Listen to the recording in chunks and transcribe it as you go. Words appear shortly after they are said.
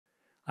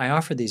I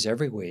offer these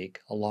every week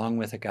along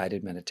with a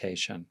guided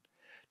meditation.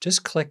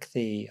 Just click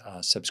the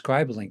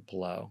subscribe link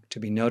below to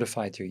be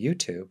notified through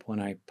YouTube when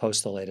I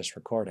post the latest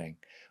recording.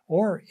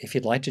 Or if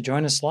you'd like to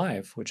join us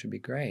live, which would be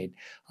great,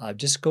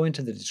 just go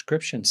into the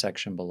description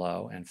section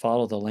below and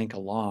follow the link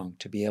along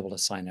to be able to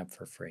sign up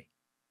for free.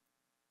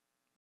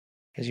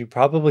 As you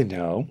probably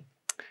know,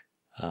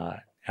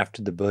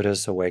 after the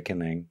Buddha's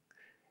awakening,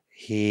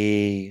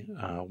 he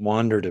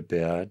wandered a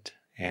bit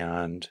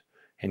and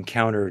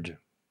encountered,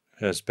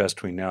 as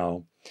best we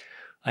know,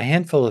 a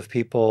handful of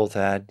people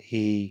that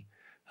he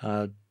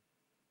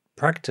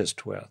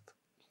practiced with.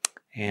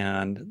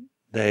 And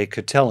they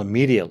could tell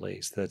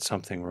immediately that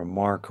something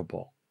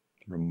remarkable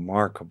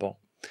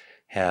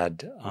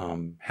had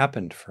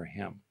happened for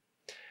him.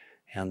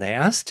 And they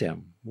asked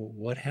him,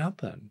 what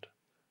happened?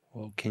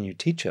 Well, can you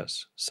teach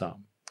us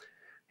some?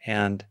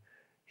 And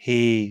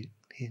he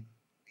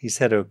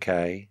said,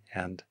 okay.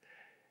 And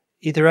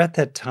either at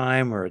that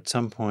time or at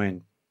some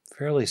point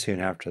fairly soon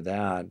after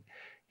that,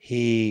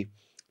 he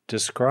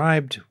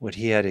described what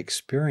he had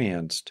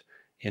experienced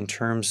in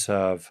terms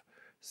of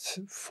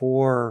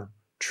four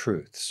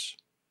truths.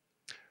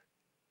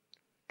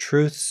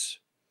 Truths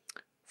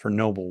for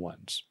noble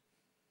ones.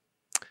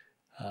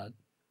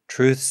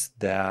 Truths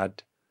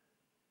that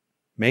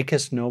make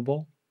us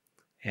noble,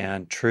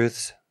 and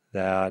truths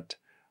that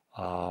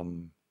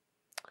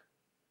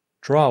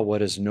draw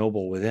what is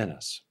noble within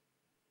us.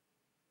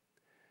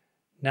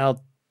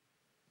 Now,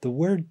 the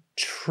word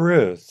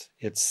truth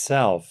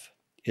itself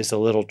is a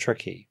little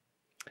tricky,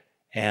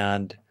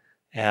 and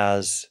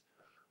as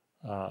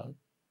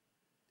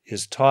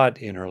is taught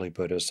in early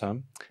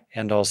Buddhism,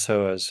 and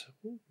also as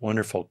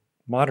wonderful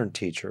modern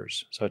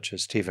teachers such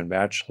as Stephen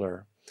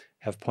Batchelor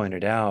have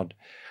pointed out,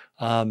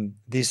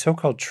 these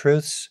so-called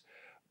truths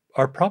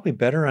are probably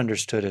better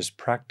understood as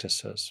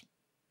practices.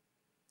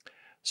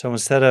 So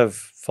instead of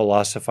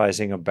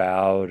philosophizing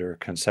about or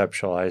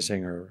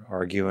conceptualizing or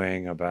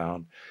arguing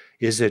about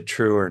is it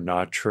true or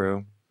not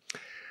true,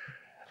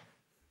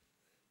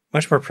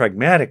 much more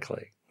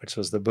pragmatically, which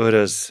was the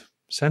Buddha's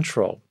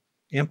central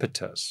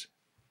impetus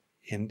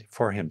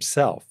for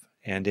himself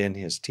and in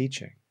his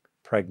teaching,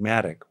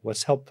 pragmatic,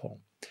 what's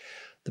helpful.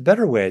 The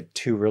better way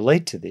to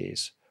relate to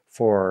these,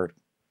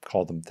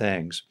 call them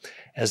things,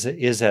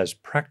 is as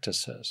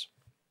practices.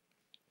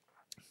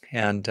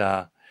 And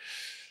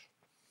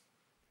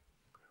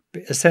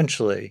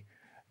essentially,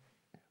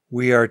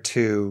 we are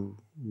to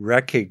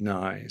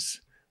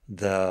recognize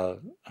the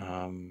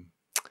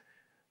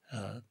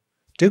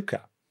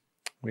dukkha.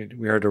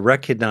 We are to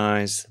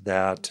recognize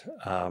that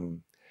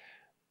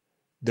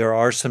there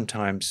are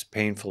sometimes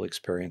painful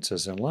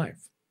experiences in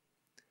life.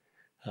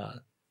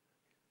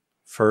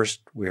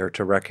 First, we are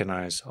to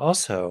recognize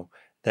also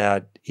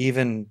that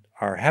even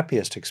our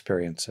happiest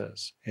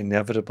experiences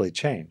inevitably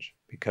change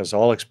because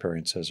all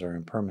experiences are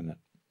impermanent.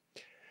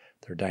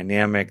 They're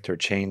dynamic, they're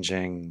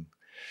changing,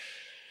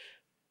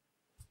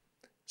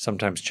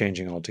 sometimes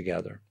changing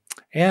altogether.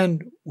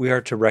 And we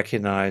are to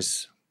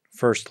recognize,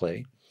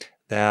 firstly,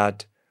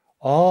 that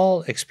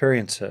all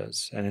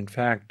experiences, and in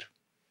fact,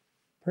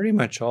 pretty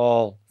much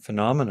all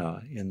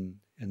phenomena in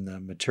the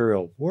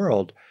material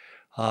world,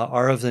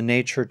 are of the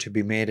nature to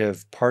be made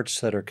of parts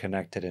that are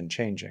connected and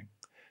changing.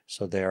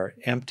 So they are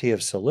empty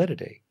of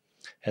solidity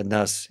and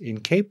thus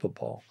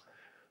incapable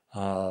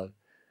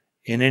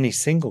in any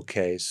single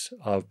case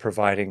of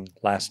providing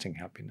lasting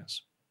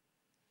happiness.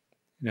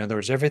 In other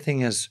words,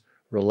 everything is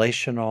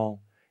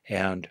relational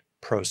and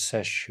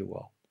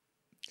processual.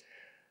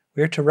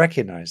 We are to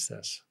recognize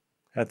this.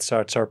 That's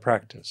our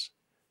practice,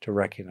 to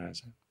recognize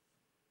it.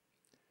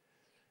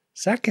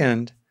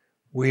 Second,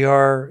 we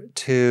are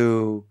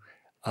to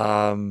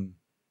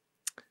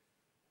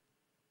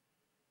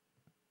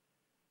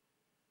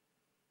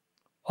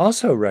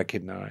also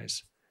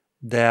recognize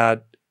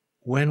that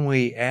when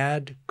we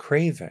add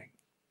craving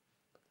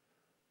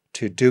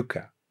to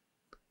dukkha,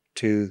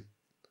 to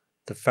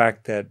the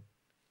fact that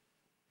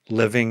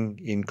living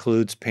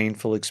includes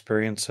painful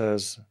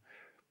experiences,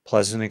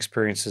 pleasant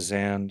experiences,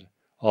 and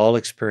all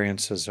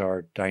experiences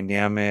are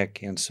dynamic,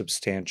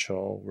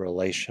 insubstantial,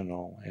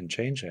 relational, and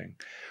changing.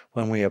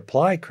 When we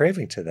apply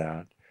craving to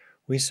that,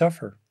 we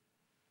suffer.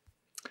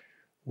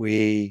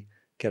 We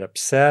get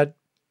upset,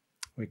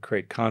 we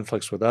create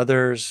conflicts with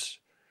others,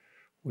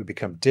 we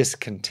become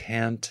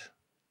discontent,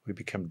 we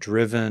become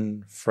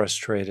driven,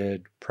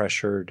 frustrated,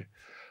 pressured,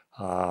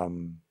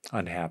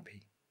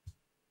 unhappy.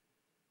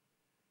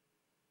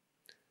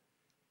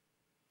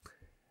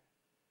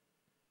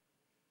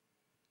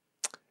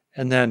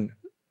 And then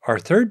our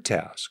third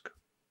task,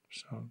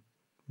 so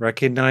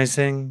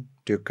recognizing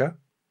dukkha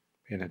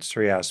in its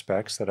three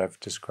aspects that I've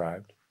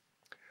described,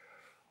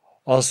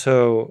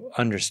 also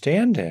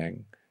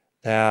understanding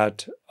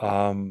that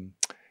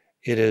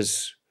it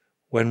is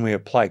when we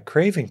apply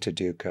craving to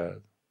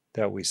dukkha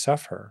that we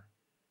suffer.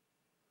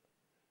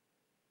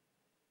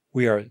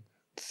 We are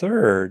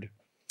third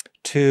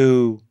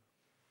to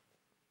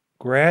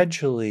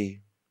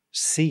gradually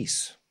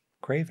cease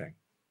craving.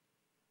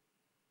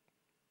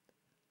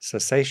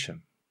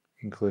 Cessation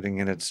including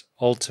in its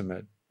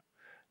ultimate,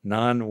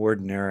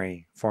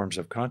 non-ordinary forms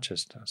of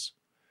consciousness,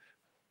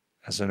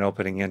 as an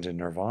opening into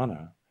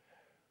nirvana.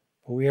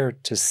 But we are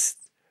to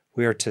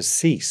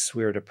cease,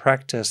 we are to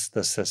practice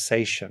the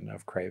cessation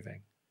of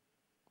craving.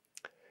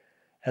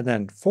 And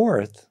then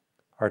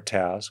our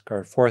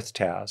fourth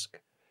task,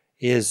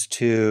 is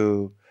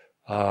to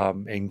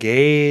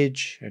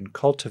engage and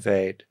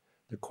cultivate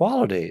the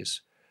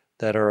qualities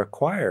that are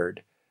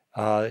acquired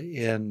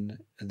in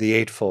the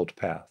Eightfold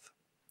Path.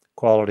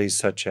 Qualities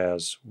such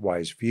as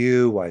wise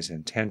view, wise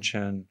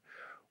intention,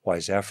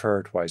 wise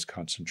effort, wise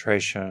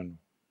concentration,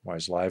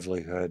 wise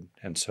livelihood,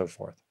 and so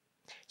forth.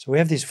 So we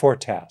have these 4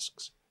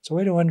 tasks. It's a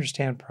way to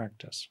understand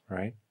practice,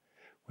 right?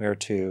 We are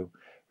to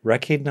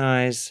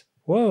recognize,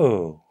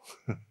 whoa,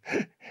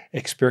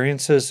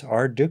 experiences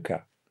are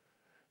dukkha.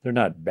 They're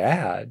not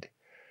bad.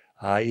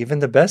 Even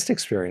the best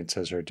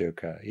experiences are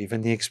dukkha.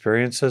 Even the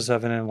experiences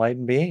of an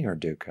enlightened being are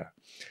dukkha.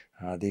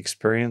 The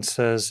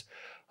experiences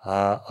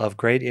of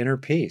great inner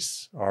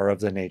peace are of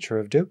the nature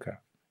of dukkha,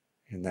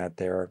 in that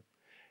they're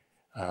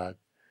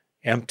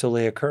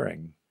emptily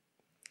occurring,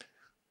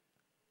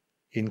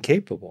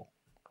 incapable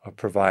of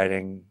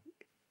providing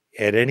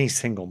at any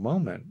single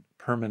moment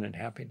permanent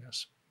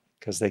happiness,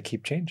 because they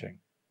keep changing.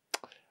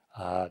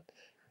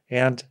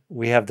 And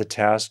we have the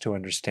task to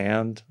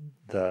understand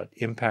the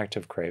impact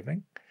of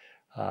craving.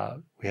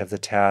 We have the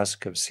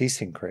task of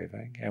ceasing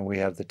craving, and we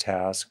have the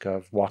task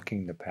of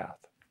walking the path.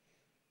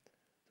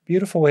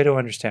 Beautiful way to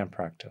understand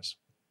practice.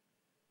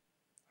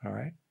 All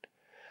right.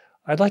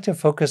 I'd like to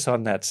focus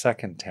on that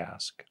second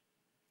task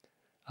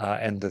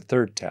and the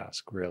third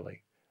task,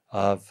 really,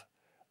 of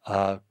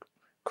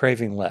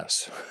craving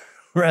less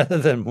rather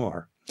than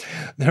more.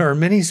 There are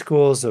many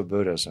schools of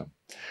Buddhism,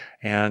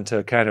 and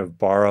to kind of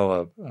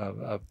borrow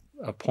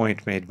a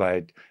point made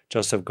by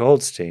Joseph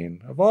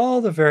Goldstein, of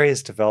all the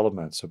various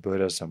developments of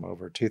Buddhism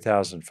over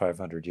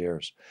 2,500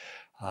 years,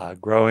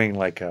 growing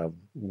like a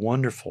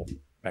wonderful,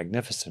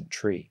 magnificent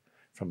tree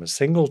from a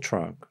single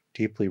trunk,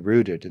 deeply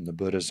rooted in the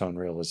Buddha's own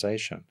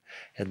realization,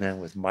 and then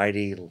with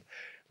mighty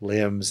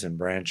limbs and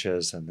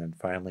branches, and then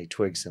finally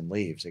twigs and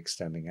leaves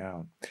extending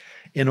out.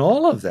 In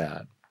all of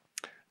that,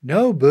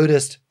 no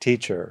Buddhist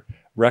teacher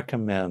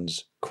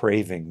recommends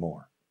craving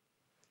more,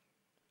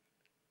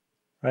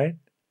 right?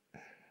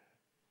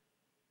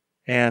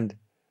 And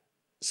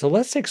so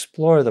let's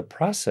explore the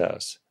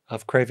process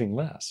of craving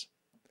less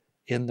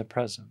in the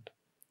present.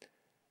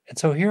 And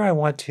so here I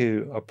want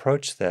to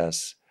approach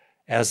this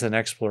as an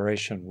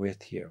exploration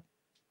with you,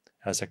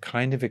 as a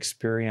kind of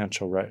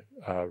experiential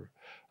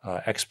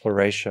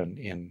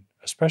exploration,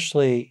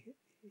 especially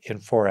in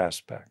 4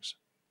 aspects.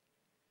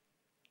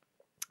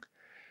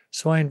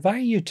 So I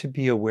invite you to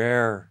be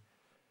aware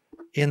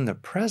in the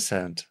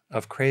present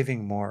of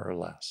craving more or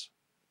less.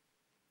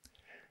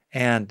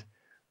 And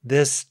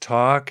this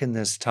talk and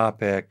this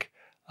topic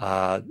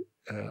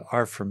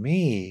are for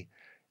me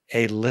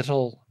a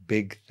little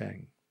big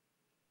thing.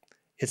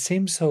 It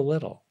seems so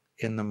little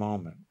in the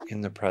moment,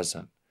 in the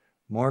present.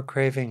 More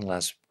craving,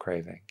 less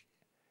craving.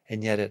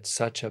 And yet it's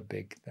such a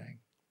big thing.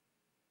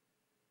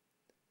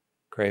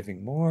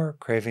 Craving more,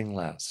 craving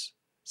less.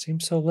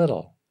 Seems so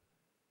little.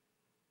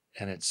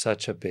 And it's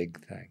such a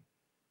big thing.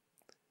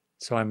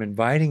 So I'm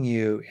inviting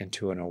you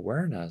into an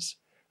awareness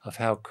of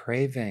how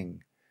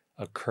craving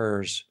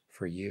occurs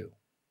for you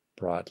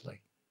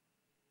broadly.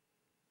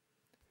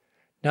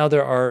 Now,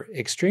 there are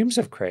extremes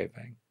of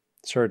craving,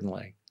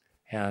 certainly.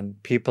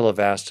 And people have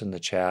asked in the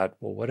chat,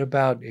 well, what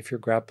about if you're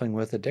grappling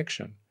with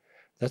addiction?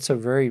 That's a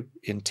very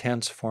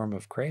intense form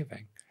of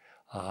craving.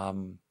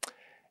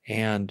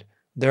 And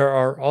there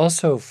are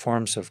also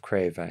forms of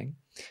craving,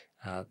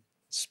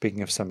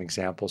 speaking of some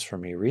examples for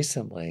me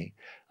recently,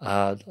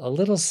 a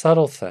little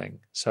subtle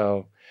thing.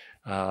 So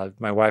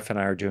my wife and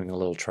I are doing a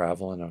little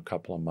travel in a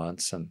couple of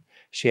months, and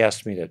she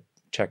asked me to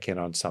check in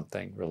on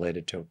something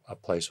related to a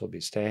place we'll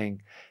be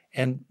staying.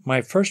 And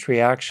my first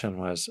reaction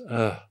was,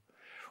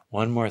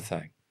 one more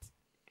thing.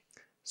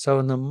 So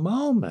in the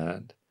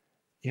moment,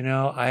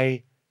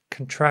 I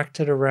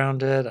contracted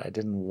around it. I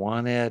didn't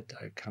want it.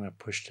 I kind of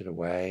pushed it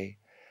away.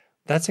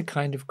 That's a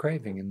kind of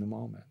craving in the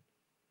moment.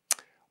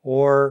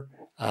 Or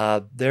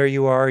there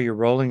you are, you're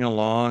rolling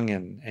along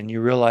and you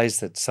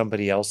realize that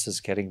somebody else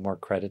is getting more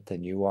credit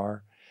than you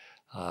are.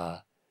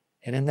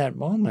 And in that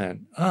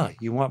moment,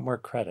 you want more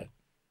credit.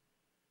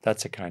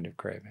 That's a kind of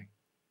craving.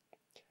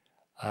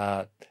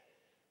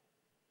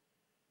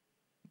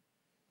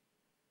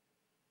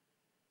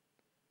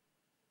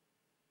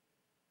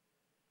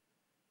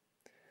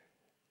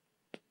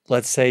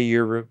 Let's say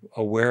you're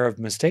aware of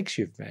mistakes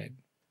you've made,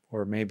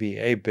 or maybe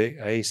a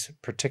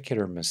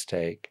particular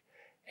mistake,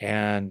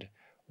 and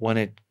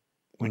when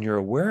you're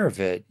aware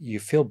of it, you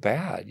feel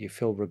bad, you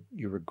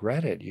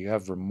regret it, you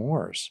have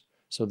remorse.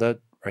 So that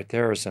right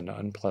there is an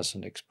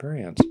unpleasant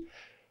experience.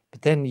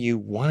 But then you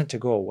want it to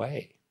go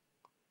away.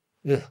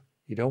 Ugh,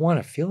 you don't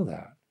want to feel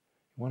that.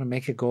 You want to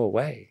make it go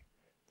away.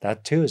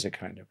 That too is a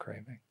kind of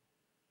craving.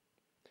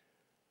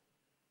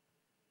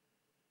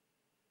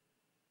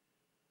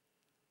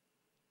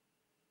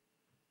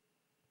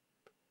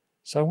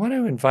 So I want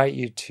to invite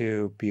you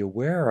to be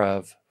aware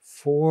of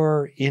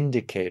 4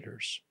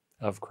 indicators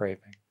of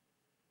craving.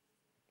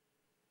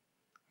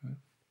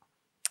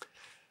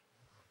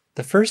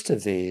 The first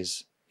of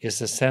these is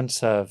a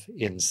sense of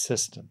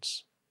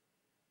insistence,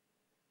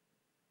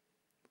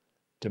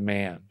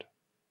 demand,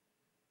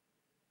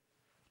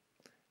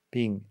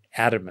 being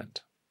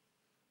adamant,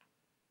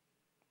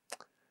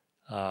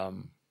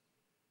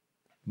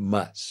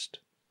 must.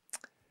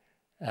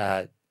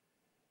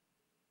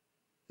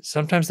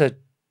 Sometimes that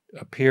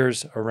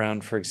appears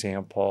around, for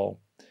example,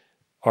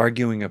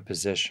 arguing a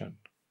position,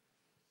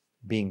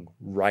 being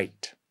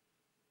right.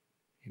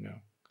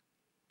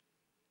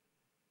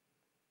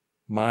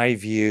 My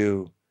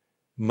view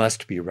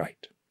must be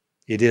right.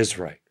 It is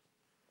right.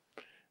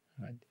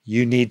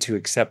 You need to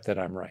accept that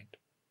I'm right.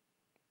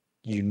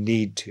 You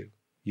need to.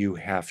 You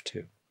have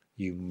to.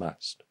 You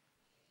must.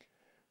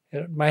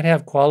 It might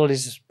have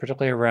qualities,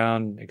 particularly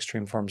around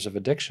extreme forms of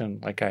addiction,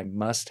 like I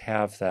must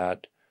have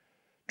that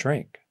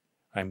drink.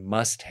 I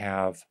must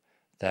have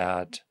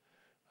that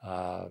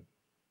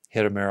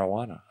hit of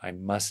marijuana. I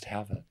must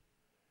have it.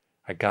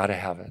 I gotta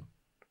have it.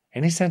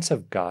 Any sense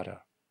of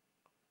gotta,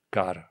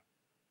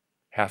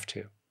 have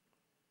to,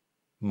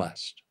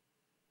 must.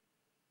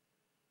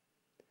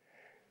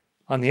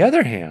 On the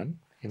other hand,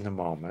 in the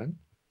moment,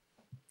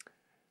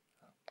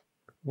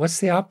 what's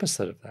the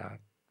opposite of that?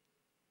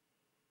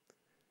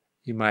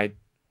 You might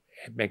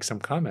make some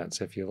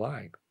comments if you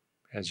like,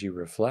 as you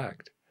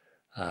reflect.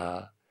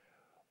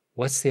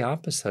 What's the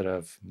opposite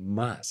of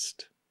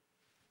must?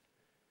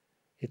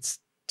 It's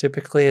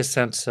typically a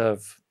sense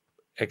of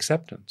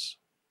acceptance,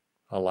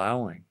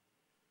 allowing,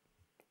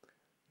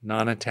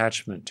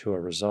 non-attachment to a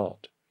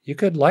result. You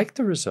could like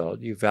the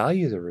result, you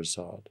value the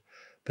result,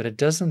 but it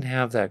doesn't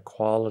have that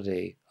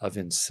quality of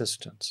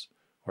insistence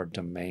or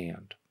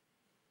demand,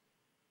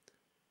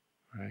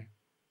 right?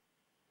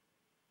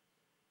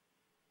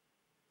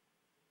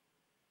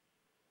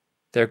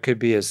 There could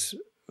be,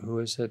 who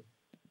is it?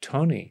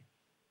 Tony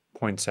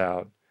points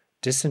out,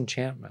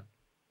 disenchantment,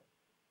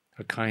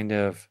 a kind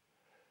of,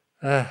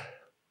 a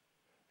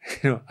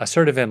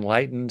sort of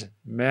enlightened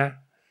meh.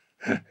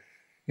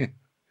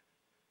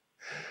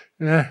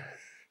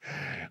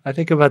 I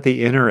think about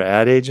the inner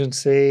ad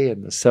agency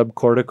and the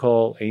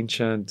subcortical,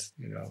 ancient,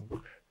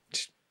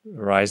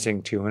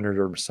 rising 200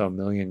 or so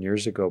million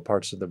years ago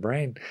parts of the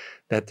brain,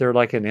 that they're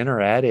like an inner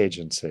ad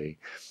agency,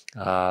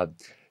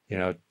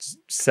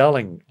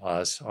 selling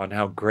us on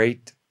how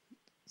great,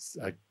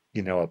 a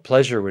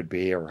pleasure would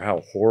be or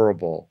how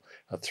horrible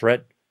a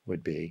threat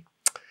would be.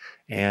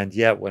 And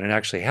yet when it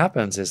actually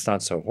happens, it's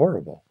not so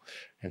horrible.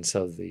 And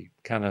so the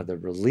kind of the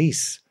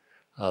release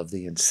of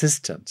the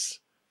insistence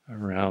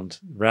around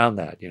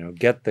that,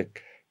 get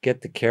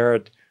the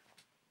carrot,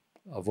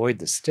 avoid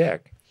the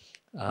stick.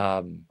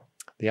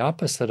 The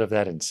opposite of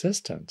that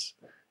insistence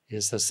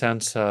is a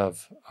sense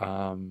of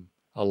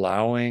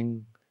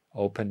allowing,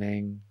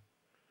 opening,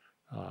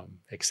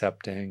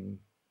 accepting,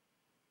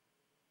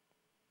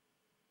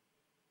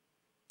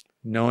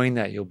 knowing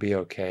that you'll be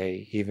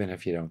okay even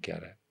if you don't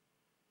get it.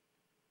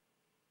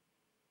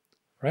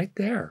 Right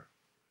there.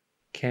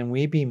 Can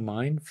we be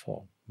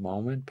mindful,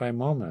 moment by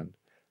moment,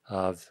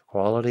 of the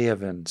quality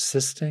of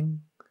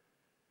insisting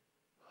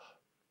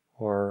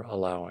or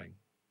allowing?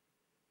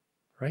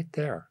 Right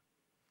there.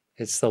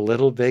 It's the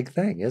little big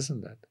thing,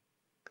 isn't it?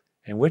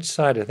 And which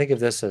side, I think of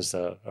this as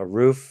a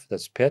roof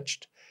that's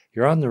pitched.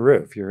 You're on the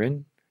roof, you're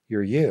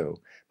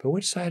you, but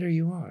which side are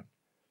you on?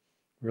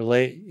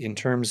 Relate in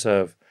terms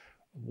of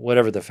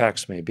whatever the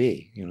facts may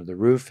be. The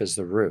roof is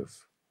the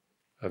roof.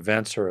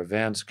 Events are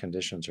events,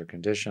 conditions are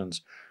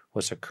conditions.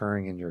 What's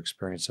occurring in your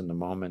experience in the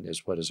moment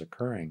is what is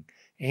occurring.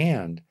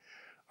 And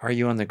are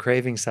you on the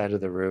craving side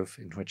of the roof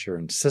in which you're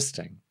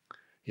insisting?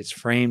 It's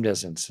framed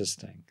as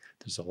insisting.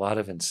 There's a lot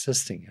of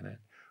insisting in it.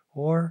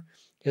 Or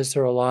is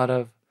there a lot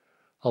of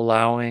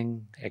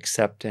allowing,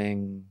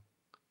 accepting,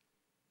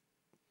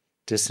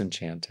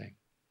 disenchanting?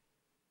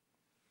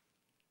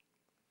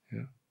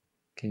 Yeah.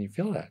 Can you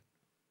feel that?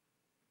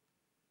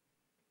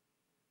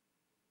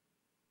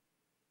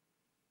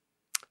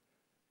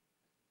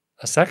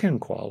 A second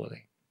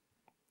quality,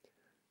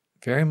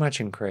 very much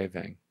in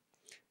craving,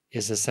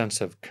 is a sense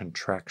of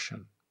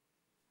contraction.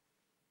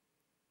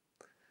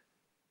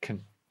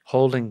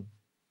 Holding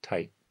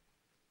tight,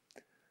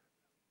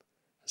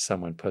 as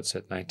someone puts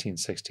it,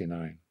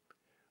 1969.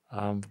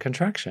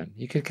 Contraction.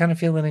 You could kind of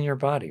feel it in your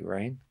body,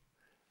 right?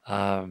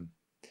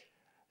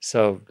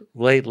 So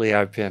lately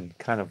I've been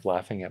kind of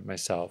laughing at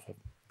myself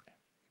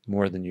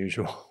more than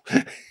usual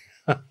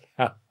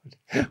about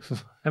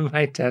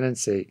my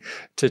tendency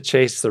to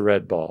chase the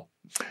red ball.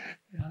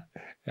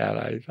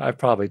 And I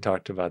probably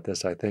talked about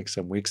this, I think,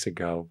 some weeks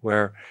ago,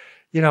 where,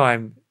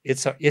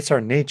 it's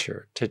our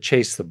nature to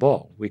chase the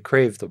ball. We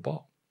crave the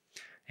ball.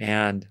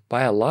 And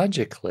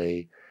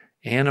biologically,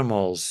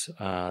 animals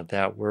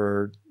that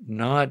were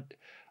not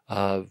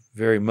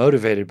very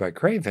motivated by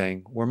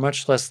craving were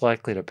much less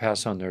likely to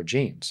pass on their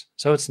genes.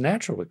 So it's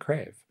natural to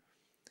crave.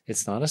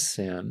 It's not a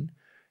sin.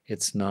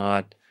 It's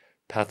not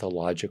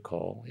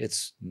pathological.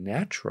 It's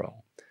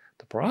natural.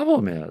 The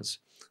problem is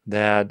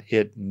that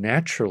it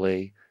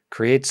naturally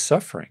creates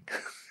suffering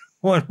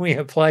when we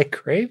apply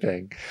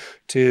craving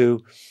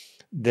to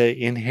the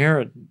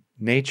inherent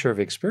nature of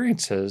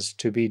experiences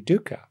to be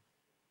dukkha,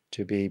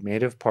 to be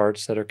made of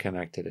parts that are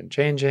connected and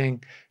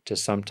changing, to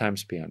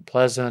sometimes be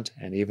unpleasant,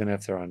 and even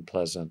if they're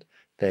unpleasant,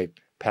 they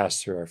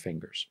pass through our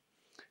fingers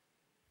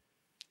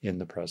in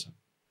the present.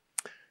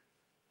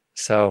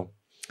 So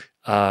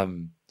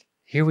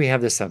here we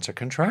have this sense of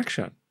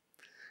contraction,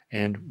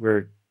 and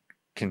we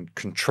can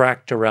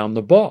contract around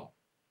the ball,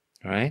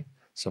 right?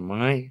 So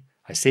I'm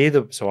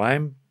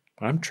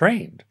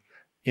trained.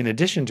 In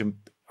addition to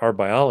our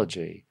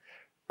biology,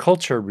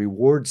 culture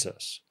rewards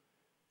us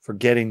for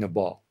getting the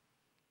ball,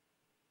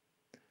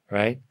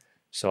 right?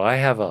 So I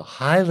have a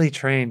highly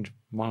trained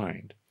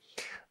mind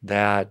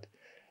that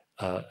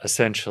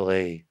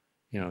essentially,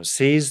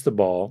 sees the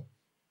ball,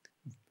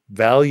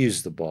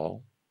 values the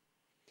ball,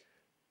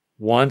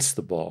 wants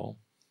the ball,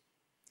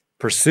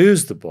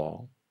 pursues the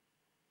ball,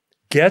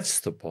 gets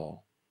the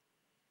ball,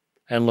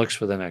 and looks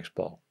for the next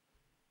ball.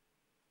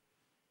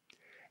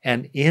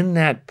 And in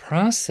that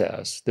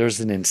process, there's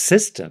an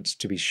insistence,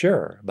 to be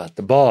sure, about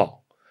the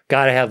ball.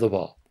 Got to have the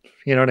ball.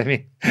 You know what I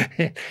mean?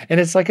 And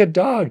it's like a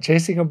dog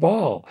chasing a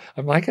ball.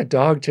 I'm like a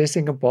dog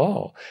chasing a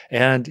ball.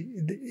 And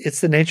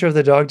it's the nature of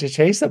the dog to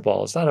chase a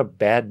ball. It's not a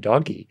bad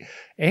doggy.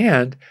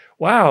 And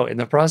wow, in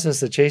the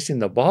process of chasing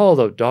the ball,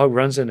 the dog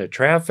runs into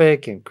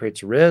traffic and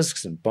creates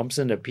risks and bumps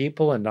into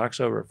people and knocks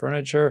over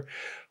furniture.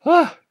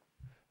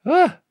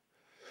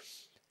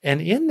 And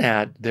in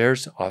that,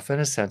 there's often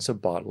a sense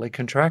of bodily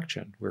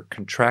contraction. We're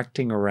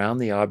contracting around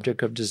the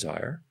object of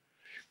desire,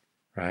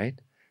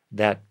 right?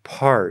 That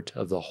part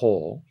of the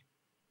whole,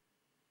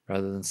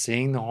 rather than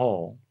seeing the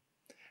whole,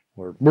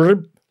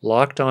 we're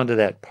locked onto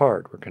that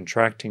part. We're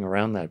contracting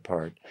around that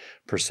part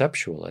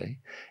perceptually.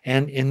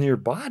 And in your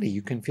body,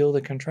 you can feel the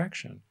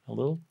contraction, a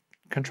little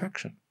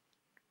contraction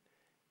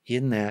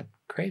in that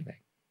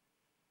craving.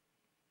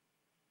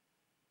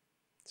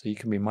 So you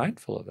can be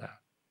mindful of that.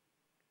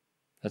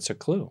 That's a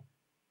clue.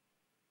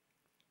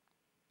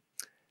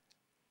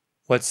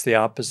 What's the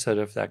opposite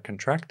of that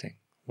contracting?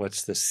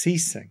 What's the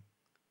cessation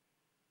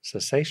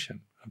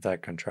of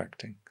that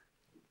contracting?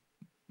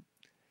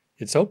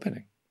 It's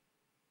opening,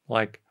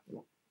 like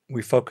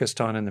we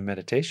focused on in the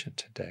meditation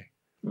today.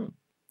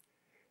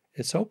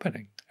 It's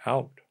opening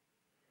out.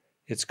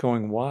 It's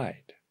going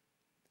wide.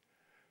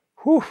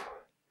 Whew.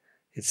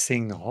 It's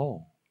seeing the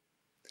whole.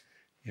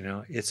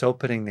 It's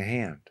opening the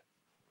hand.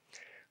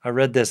 I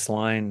read this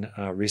line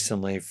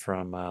recently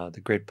from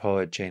the great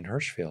poet Jane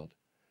Hirshfield,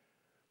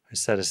 who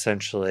said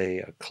essentially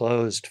a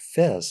closed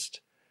fist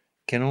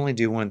can only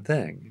do one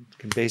thing. It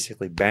can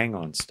basically bang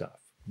on stuff.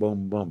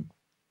 Boom, boom.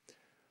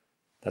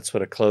 That's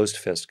what a closed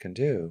fist can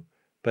do.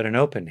 But an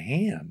open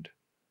hand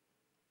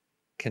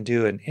can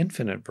do an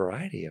infinite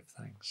variety of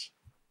things.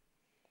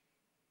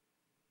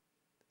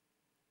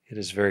 It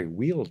is very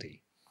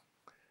wieldy.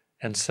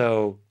 And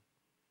so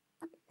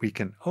we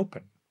can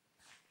open.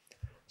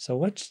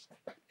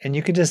 And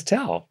you can just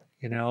tell,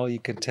 you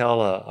can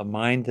tell a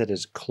mind that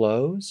is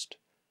closed,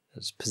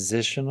 that's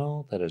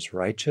positional, that is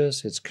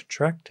righteous, it's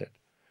contracted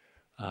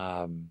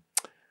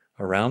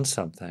around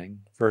something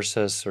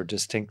versus or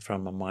distinct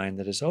from a mind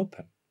that is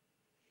open.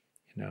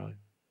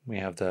 We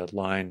have the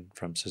line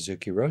from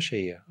Suzuki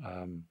Roshi,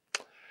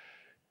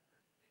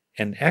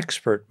 an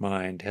expert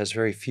mind has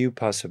very few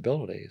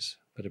possibilities,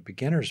 but a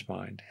beginner's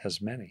mind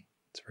has many.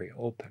 It's very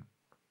open.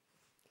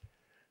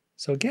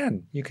 So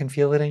again, you can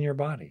feel it in your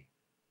body.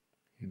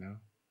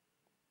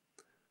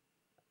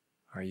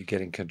 Are you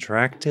getting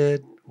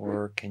contracted,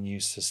 or can you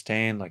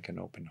sustain like an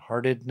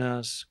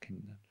open-heartedness?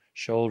 Can the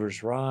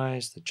shoulders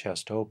rise, the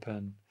chest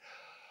open?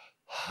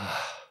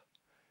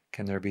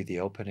 Can there be the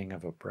opening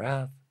of a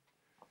breath?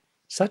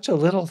 Such a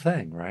little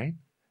thing, right?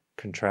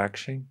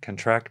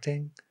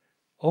 Contracting,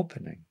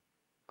 opening,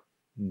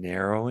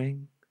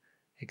 narrowing,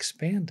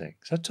 expanding.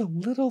 Such a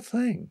little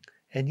thing.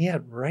 And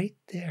yet right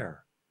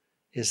there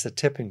is the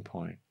tipping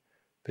point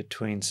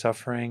between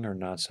suffering or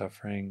not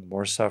suffering,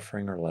 more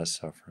suffering or less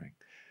suffering,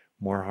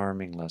 more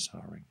harming, less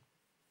harming.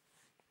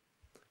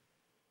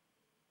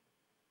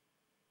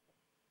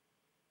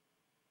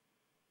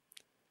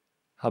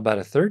 How about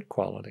a third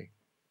quality?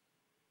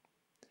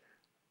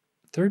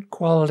 Third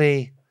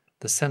quality,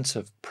 the sense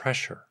of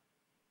pressure,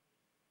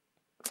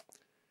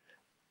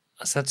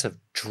 a sense of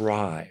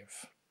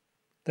drive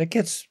that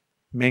gets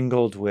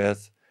mingled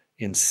with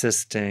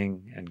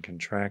insisting and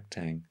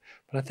contracting.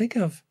 But I think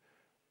of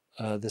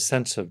the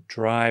sense of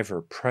drive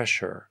or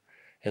pressure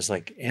as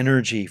like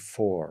energy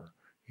for,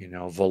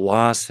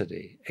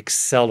 velocity,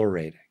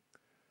 accelerating,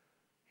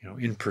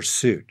 in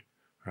pursuit,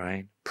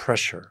 right?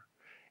 Pressure.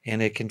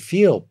 And it can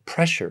feel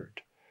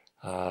pressured.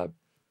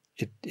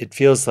 It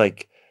feels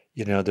like,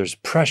 there's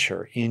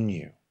pressure in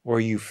you, or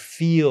you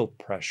feel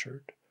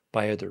pressured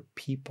by other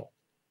people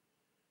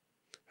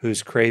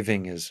whose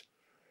craving is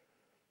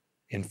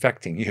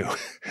infecting you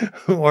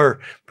or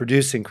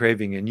producing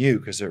craving in you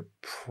because they're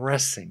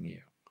pressing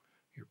you.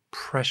 You're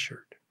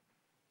pressured.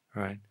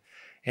 right?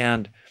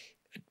 And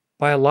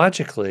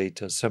biologically,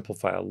 to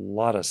simplify a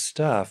lot of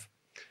stuff,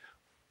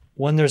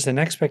 when there's an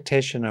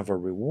expectation of a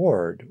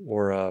reward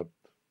or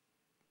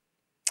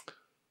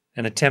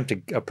an attempt,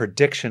 a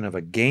prediction of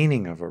a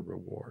gaining of a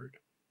reward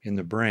in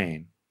the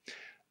brain,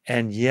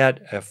 and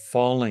yet a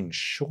falling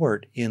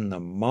short in the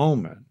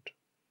moment,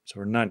 so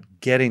we're not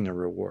getting the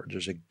reward.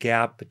 There's a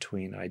gap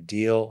between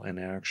ideal and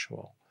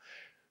actual,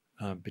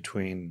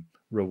 between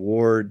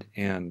reward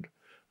and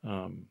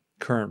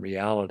current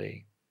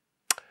reality.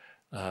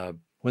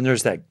 When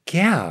there's that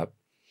gap,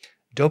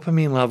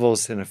 dopamine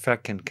levels in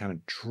effect can kind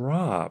of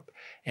drop.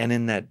 And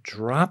in that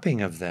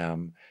dropping of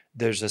them,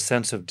 there's a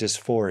sense of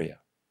dysphoria,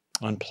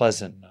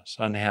 unpleasantness,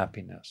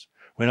 unhappiness.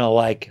 We don't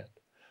like it.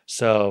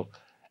 So,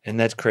 and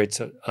that creates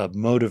a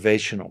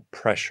motivational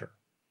pressure,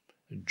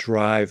 a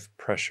drive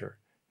pressure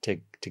to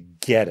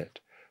get it,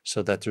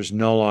 so that there's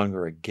no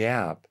longer a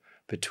gap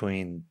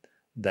between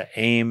the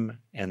aim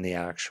and the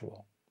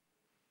actual.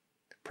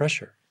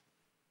 Pressure.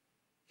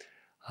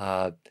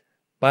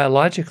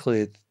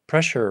 Biologically,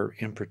 pressure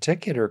in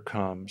particular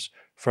comes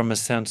from a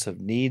sense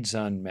of needs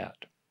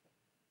unmet.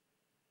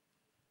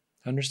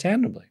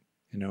 Understandably,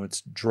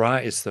 it's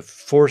it's the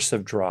force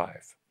of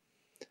drive.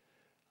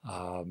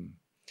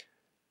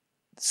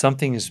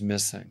 Something is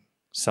missing,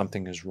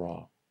 something is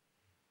wrong.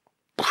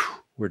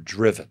 We're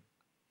driven.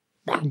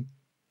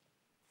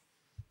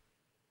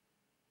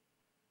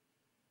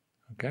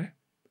 Okay?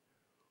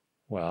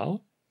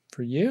 Well,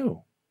 for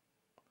you,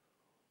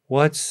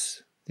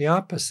 what's the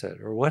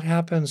opposite? Or what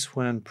happens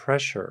when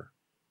pressure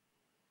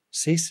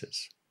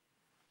ceases?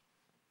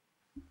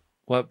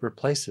 What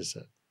replaces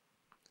it?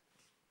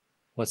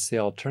 What's the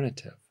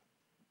alternative?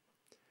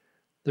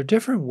 They're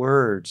different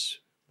words,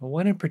 but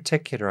one in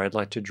particular I'd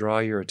like to draw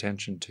your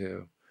attention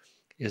to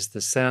is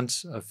the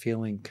sense of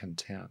feeling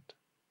content.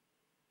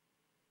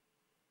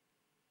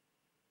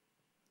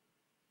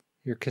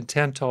 You're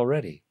content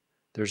already.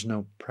 There's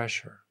no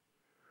pressure.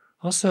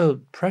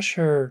 Also,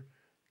 pressure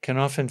can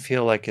often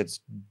feel like it's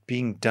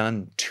being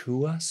done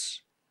to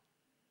us.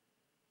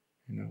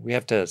 We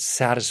have to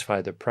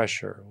satisfy the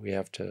pressure. We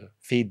have to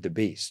feed the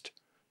beast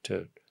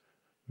to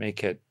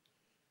make it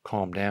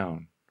calm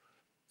down.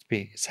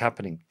 It's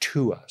happening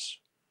to us.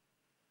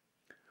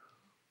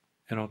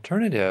 An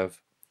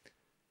alternative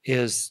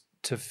is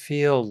to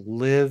feel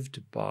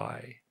lived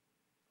by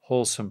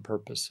wholesome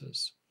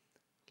purposes,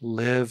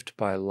 lived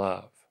by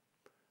love,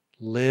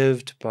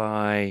 lived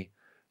by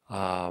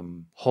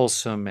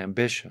wholesome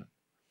ambition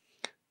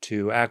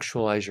to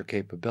actualize your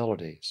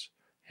capabilities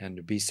and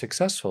to be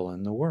successful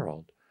in the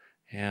world,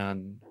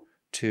 and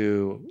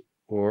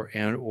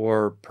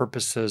or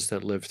purposes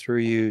that live through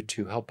you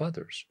to help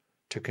others,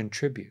 to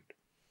contribute,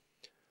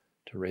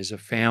 to raise a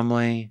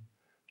family,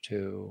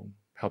 to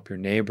help your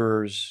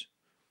neighbors.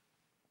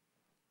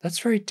 That's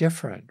very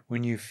different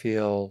when you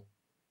feel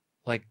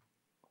like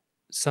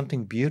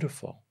something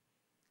beautiful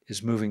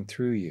is moving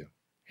through you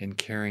and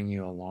carrying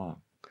you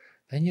along.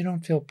 Then you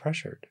don't feel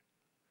pressured.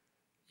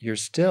 You're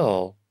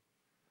still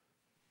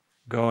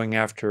going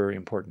after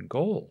important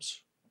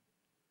goals.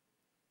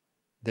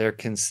 There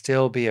can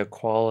still be a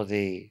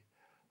quality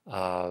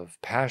of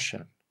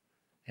passion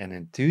and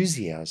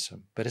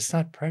enthusiasm, but it's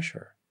not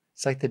pressure.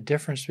 It's like the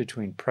difference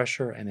between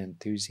pressure and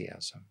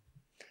enthusiasm.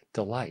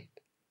 Delight.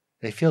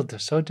 They feel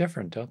so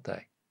different, don't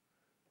they?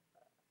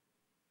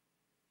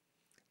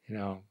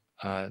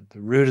 The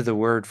root of the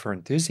word for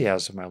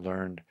enthusiasm I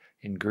learned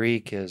in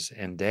Greek is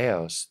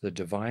endeos, the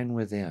divine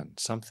within,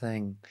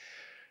 something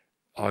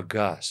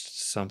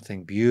august,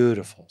 something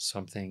beautiful,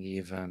 something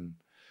even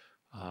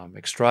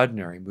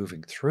extraordinary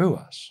moving through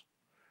us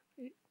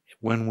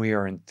when we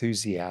are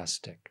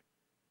enthusiastic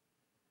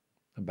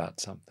about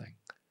something.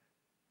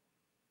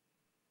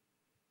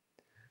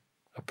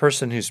 A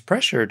person who's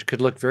pressured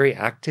could look very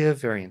active,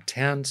 very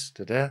intense,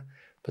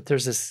 but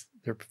there's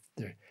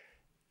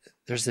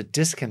a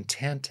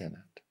discontent in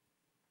it.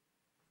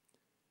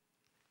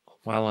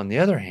 While on the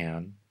other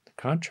hand, the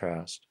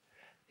contrast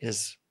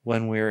is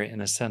when we're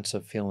in a sense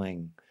of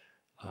feeling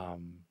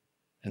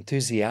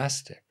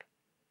enthusiastic,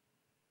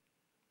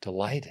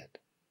 delighted,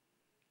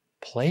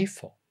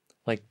 playful.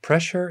 Like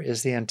pressure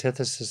is the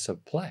antithesis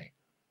of play.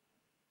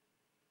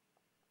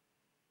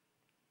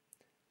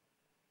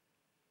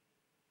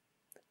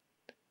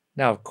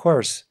 Now, of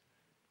course,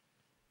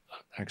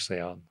 actually,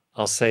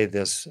 I'll say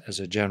this as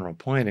a general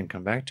point and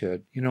come back to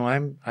it.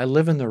 I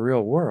live in the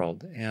real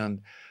world,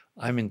 and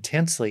I'm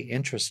intensely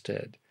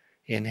interested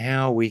in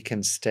how we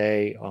can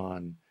stay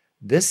on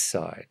this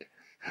side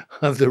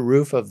of the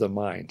roof of the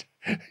mind.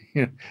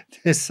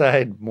 This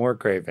side, more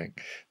craving.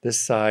 This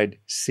side,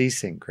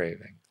 ceasing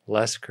craving,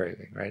 less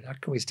craving, right? How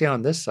can we stay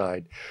on this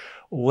side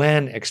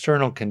when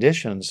external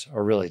conditions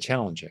are really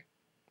challenging?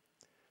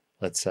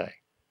 Let's say,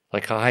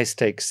 like a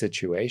high-stakes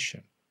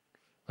situation,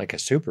 like a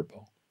Super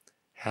Bowl.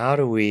 How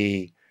do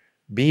we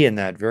be in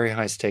that very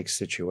high-stakes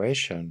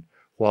situation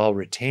while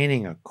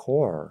retaining a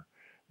core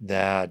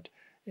that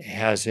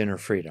has inner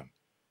freedom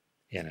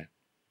in it?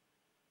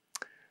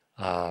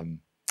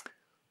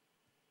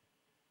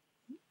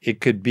 It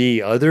could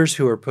be others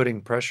who are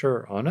putting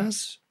pressure on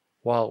us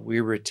while we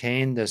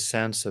retain this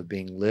sense of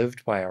being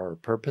lived by our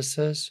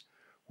purposes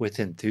with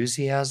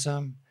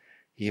enthusiasm,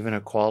 even a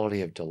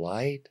quality of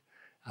delight,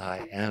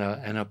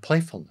 and a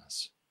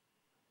playfulness,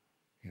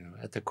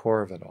 at the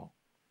core of it all.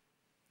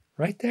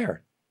 Right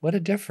there. What a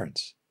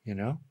difference,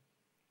 You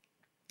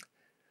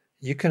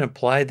can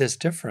apply this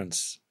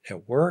difference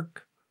at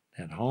work,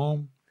 at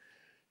home,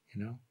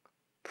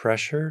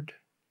 pressured,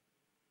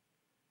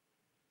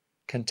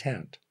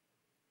 content,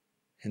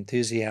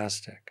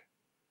 enthusiastic,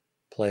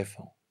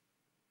 playful,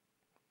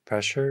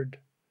 pressured,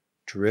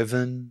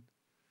 driven,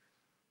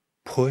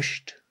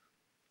 pushed,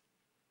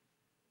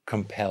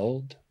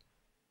 compelled,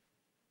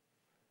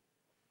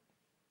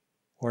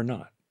 or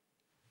not.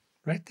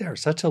 Right there,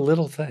 such a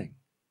little thing,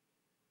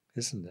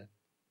 isn't it?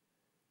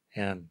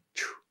 And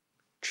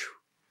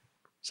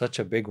such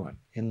a big one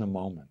in the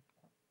moment.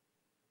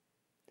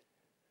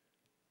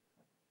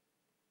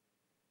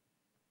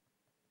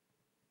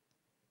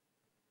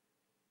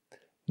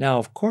 Now,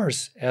 of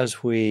course,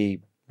 as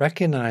we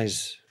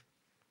recognize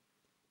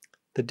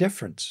the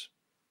difference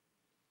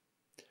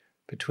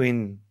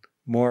between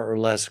more or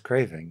less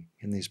craving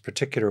in these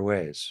particular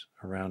ways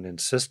around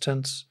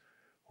insistence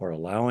or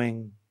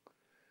allowing,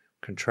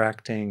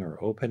 contracting or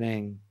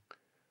opening,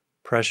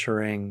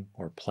 pressuring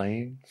or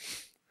playing,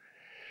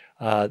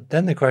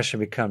 then the question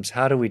becomes,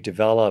 how do we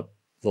develop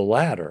the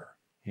latter,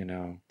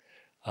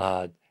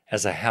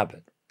 as a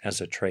habit, as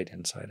a trait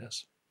inside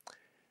us?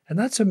 And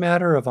that's a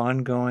matter of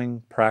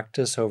ongoing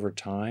practice over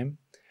time.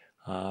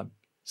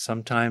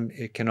 Sometimes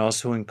it can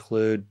also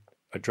include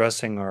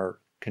addressing our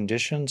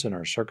conditions and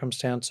our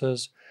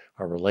circumstances,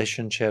 our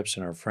relationships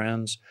and our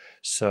friends.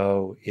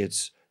 So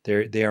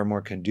they are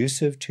more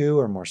conducive to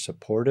or more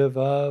supportive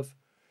of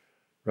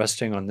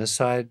resting on this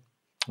side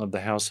of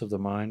the house of the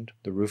mind,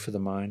 the roof of the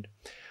mind,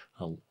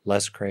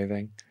 less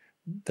craving.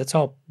 That's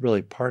all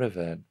really part of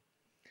it.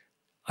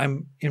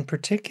 I'm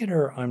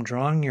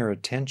drawing your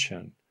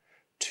attention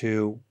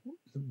to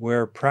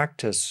where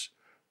practice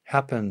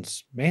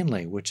happens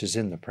mainly, which is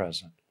in the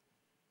present.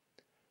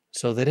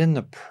 So that in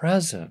the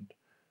present,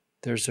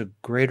 there's a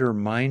greater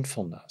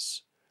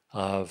mindfulness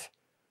of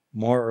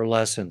more or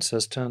less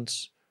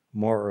insistence,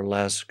 more or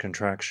less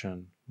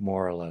contraction,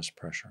 more or less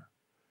pressure.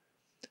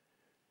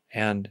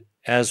 And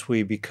as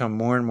we become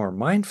more and more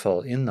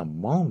mindful in the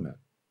moment,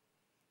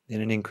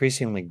 in an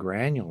increasingly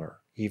granular,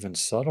 even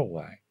subtle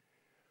way,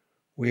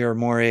 we are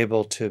more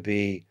able to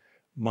be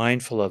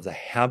mindful of the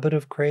habit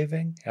of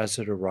craving as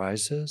it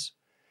arises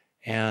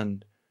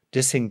and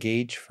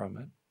disengage from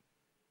it,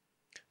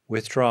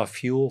 withdraw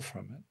fuel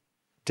from it,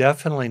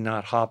 definitely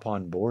not hop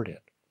on board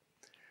it.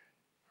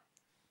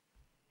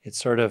 It's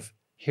sort of,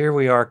 here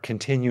we are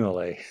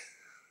continually.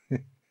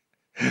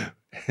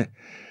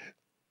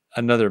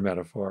 Another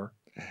metaphor,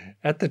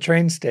 at the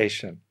train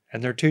station,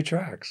 and there are two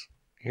tracks.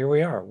 Here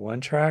we are,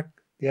 one track,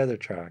 the other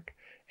track.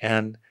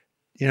 And,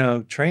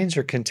 trains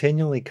are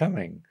continually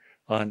coming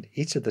on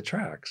each of the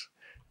tracks.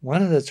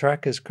 One of the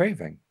track is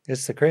craving.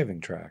 It's the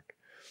craving track.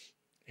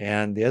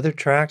 And the other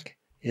track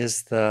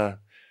is the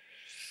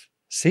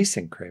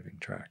ceasing craving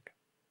track.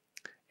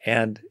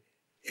 And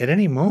at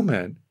any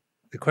moment,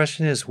 the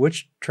question is,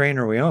 which train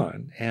are we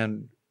on?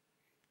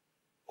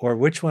 Or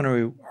which one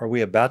are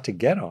we about to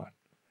get on?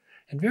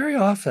 And very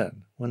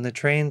often, when the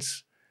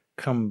trains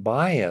come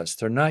by us,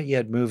 they're not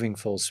yet moving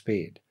full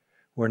speed.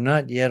 We're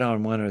not yet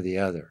on one or the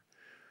other.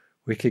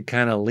 We could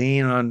kind of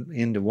lean on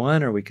into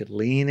one, or we could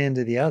lean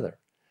into the other.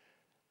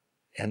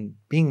 And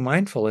being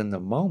mindful in the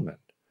moment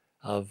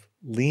of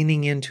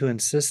leaning into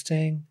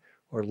insisting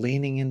or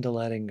leaning into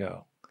letting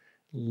go,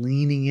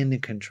 leaning into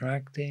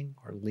contracting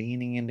or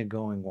leaning into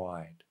going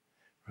wide,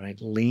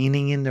 right?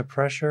 Leaning into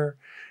pressure,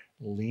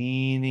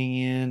 leaning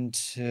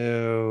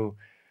into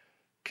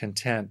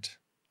content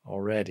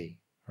already,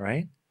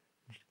 right?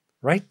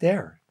 Right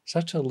there,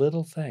 such a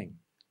little thing,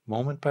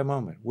 moment by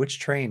moment. Which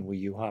train will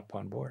you hop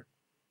on board?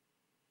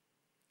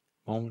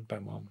 Moment by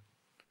moment.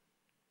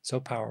 So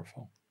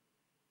powerful.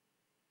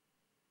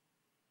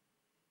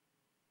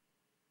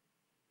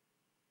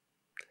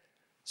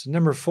 So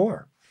number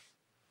 4,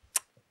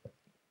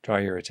 draw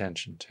your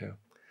attention to,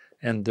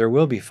 and there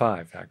will be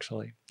 5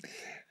 actually.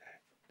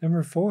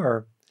 Number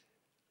 4,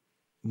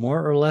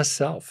 more or less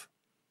self.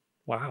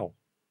 Wow.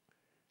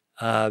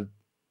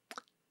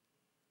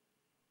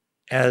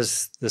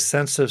 As the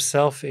sense of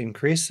self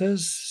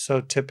increases,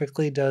 so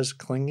typically does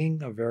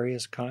clinging of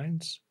various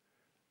kinds.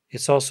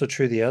 It's also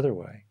true the other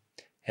way.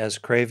 As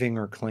craving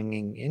or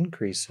clinging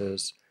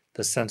increases,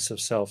 the sense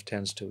of self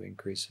tends to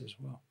increase as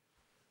well.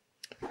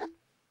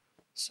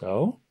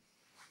 So,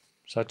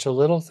 such a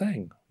little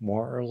thing,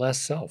 more or less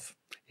self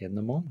in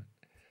the moment.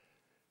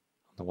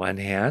 On the one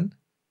hand,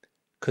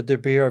 could there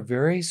be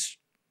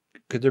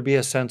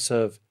a sense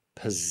of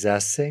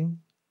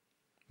possessing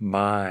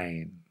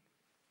mine?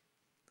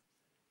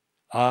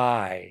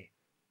 I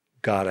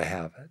gotta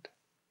have it,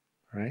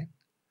 right?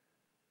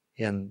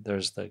 And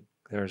there's the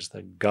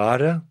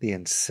gotta, the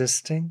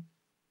insisting,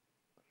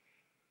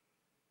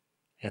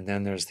 and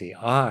then there's the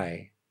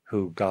I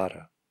who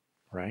gotta,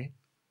 right?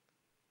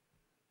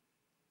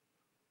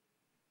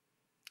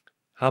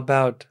 How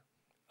about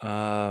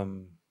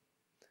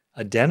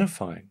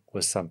identifying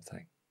with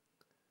something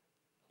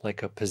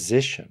like a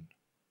position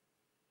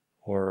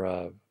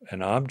or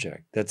an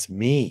object that's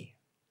me?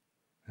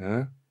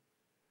 Huh?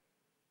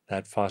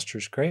 That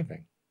fosters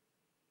craving.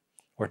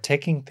 Or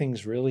taking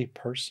things really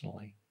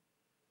personally.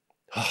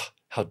 Oh,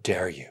 how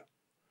dare you?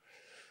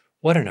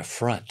 What an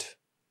affront,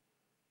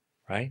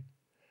 right?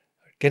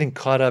 Getting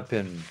caught up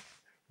in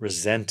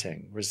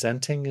resenting.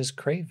 Resenting is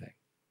craving.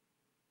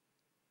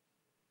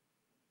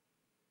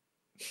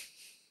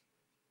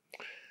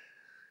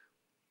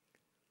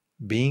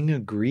 Being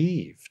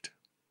aggrieved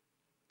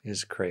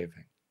is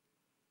craving.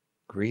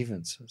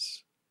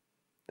 Grievances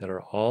that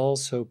are all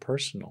so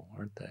personal,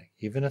 aren't they?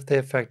 Even if they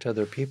affect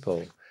other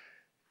people,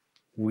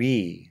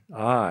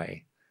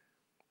 I,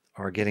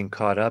 are getting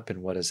caught up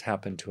in what has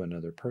happened to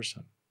another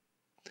person.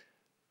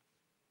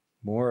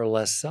 More or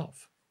less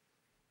self,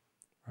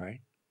 right?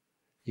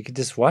 You can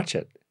just watch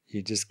it.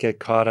 You just get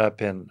caught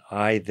up in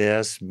I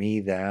this, me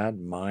that,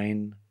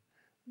 mine,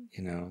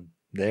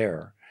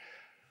 there.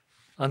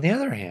 On the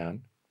other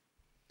hand,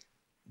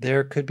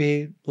 there could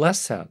be less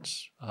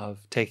sense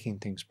of taking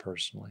things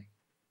personally.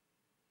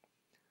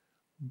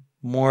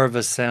 More of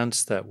a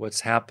sense that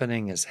what's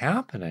happening is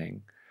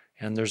happening,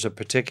 and there's a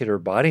particular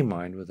body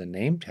mind with a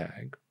name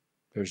tag.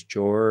 There's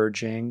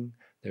Georging,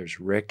 there's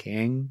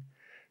Ricking,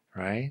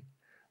 right?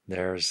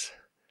 There's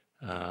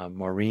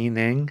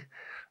Maureening,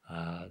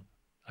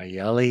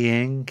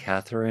 Ayeli-ing,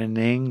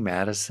 Catherine-ing,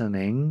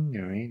 Madison-ing,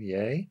 right?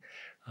 Yay.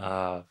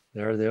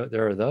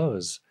 There are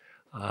those.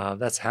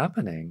 That's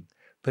happening,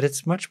 but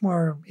it's much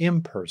more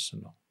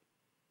impersonal,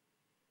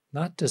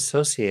 not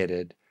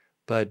dissociated,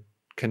 but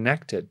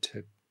connected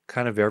to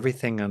kind of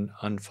everything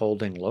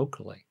unfolding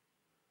locally,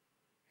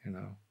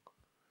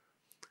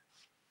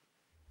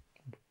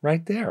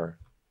 right there.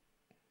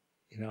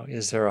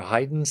 Is there a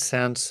heightened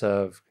sense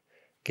of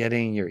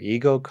getting your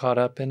ego caught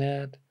up in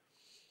it?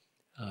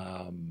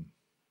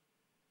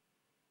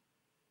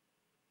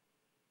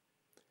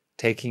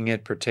 Taking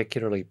it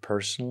particularly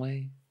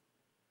personally?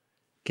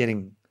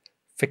 Getting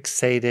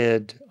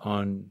fixated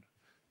on,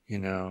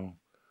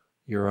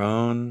 your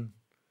own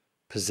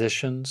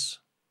positions?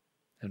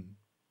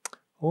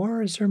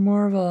 Or is there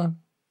more of a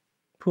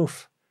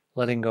poof,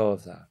 letting go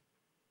of that?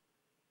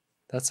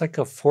 That's like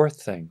a fourth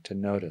thing to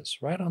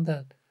notice, right on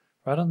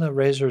the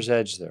razor's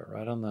edge there,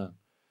 right on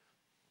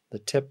the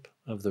tip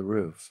of the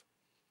roof.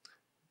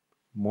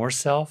 More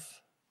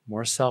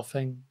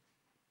selfing,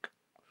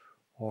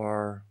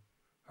 or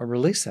a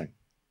releasing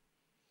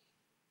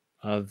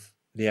of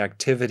the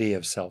activity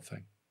of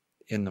selfing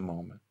in the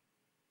moment.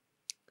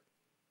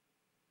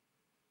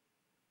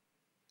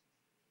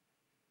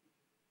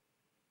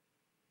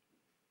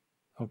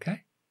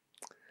 Okay?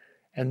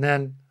 And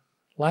then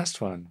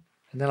last one,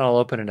 and then I'll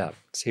open it up,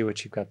 see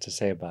what you've got to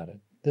say about it.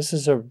 This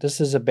is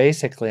a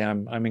basically,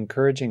 I'm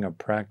encouraging a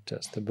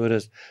practice. The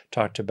Buddha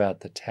talked about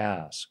the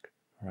task,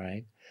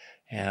 right?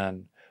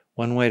 And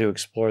one way to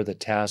explore the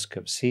task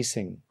of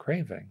ceasing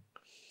craving,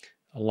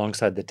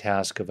 alongside the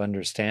task of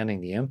understanding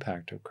the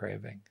impact of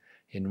craving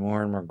in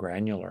more and more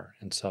granular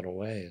and subtle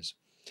ways.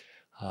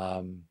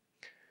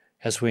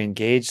 As we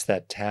engage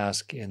that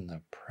task in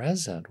the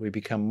present, we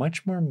become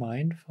much more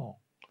mindful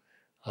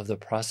of the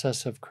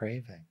process of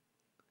craving,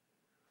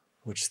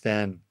 which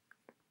then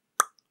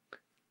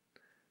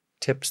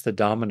tips the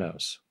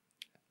dominoes,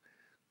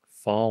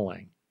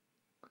 falling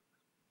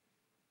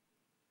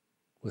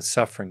with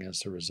suffering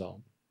as a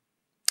result.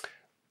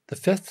 The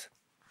fifth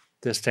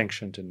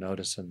distinction to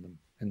notice in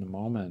the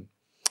moment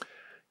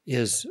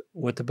is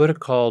what the Buddha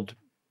called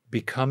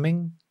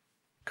becoming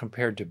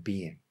compared to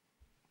being.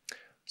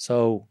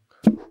 So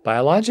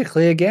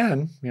biologically,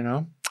 again,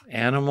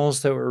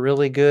 animals that were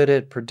really good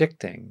at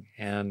predicting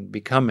and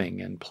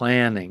becoming and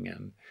planning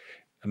and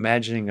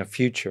imagining a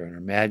future and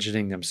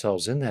imagining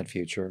themselves in that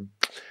future,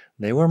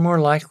 they were more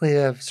likely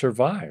to have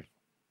survived.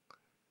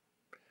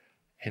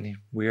 And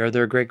we are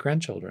their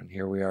great-grandchildren.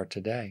 Here we are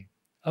today.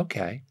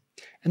 Okay.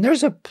 And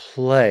there's a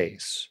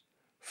place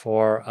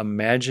for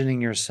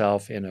imagining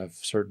yourself in a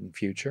certain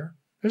future.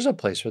 There's a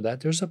place for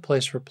that. There's a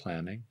place for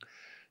planning.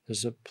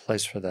 There's a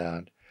place for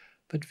that.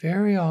 But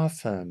very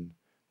often,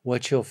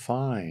 what you'll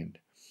find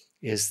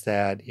is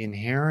that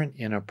inherent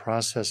in a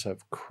process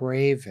of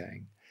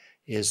craving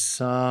is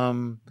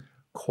some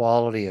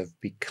quality of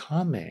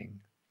becoming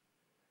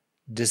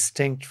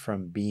distinct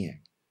from being.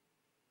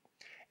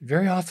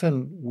 Very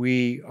often,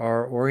 we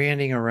are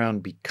orienting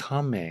around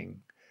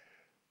becoming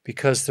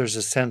because there's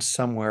a sense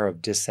somewhere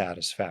of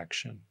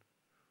dissatisfaction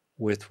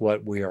with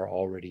what we are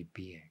already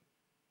being.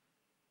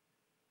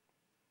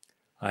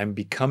 I'm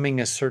becoming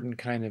a certain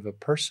kind of a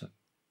person,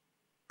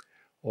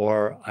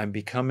 or I'm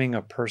becoming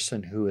a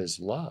person who is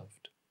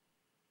loved,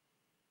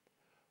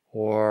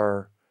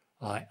 or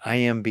I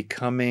am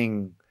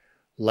becoming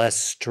less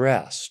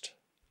stressed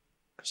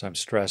because I'm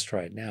stressed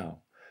right now.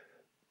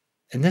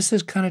 And this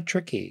is kind of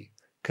tricky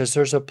because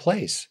there's a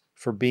place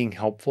for being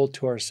helpful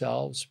to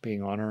ourselves,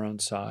 being on our own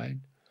side,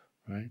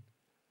 right?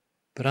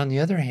 But on the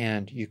other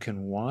hand, you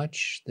can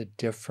watch the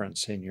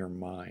difference in your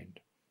mind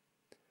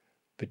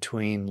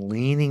between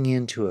leaning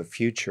into a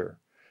future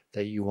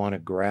that you want to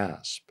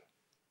grasp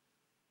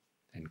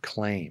and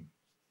claim,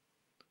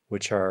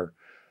 which are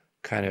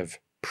kind of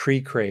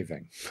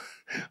pre-craving,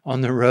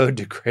 on the road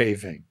to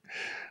craving,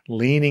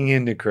 leaning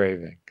into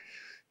craving,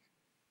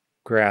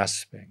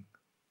 grasping,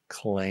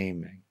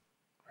 claiming,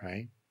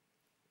 right?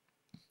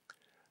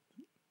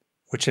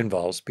 Which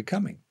involves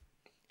becoming.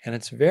 And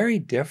it's very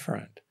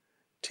different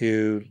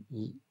to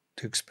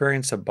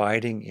experience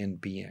abiding in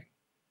being,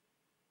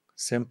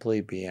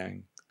 simply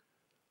being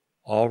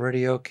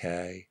already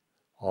okay,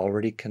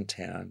 already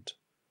content,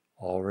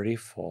 already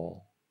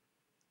full,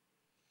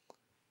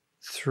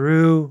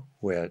 through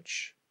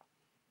which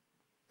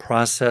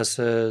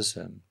processes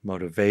and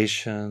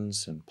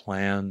motivations and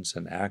plans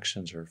and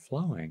actions are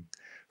flowing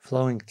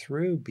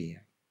through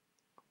being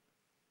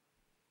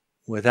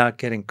without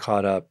getting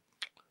caught up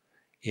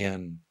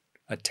in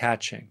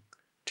attaching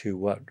to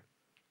what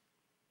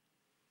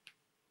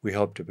we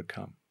hope to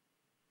become.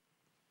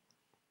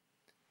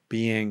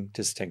 Being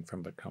distinct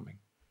from becoming.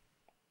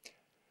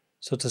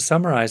 So to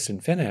summarize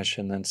and finish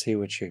and then see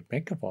what you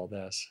make of all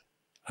this,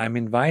 I'm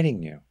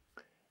inviting you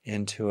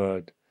into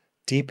a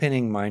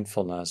deepening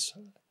mindfulness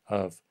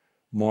of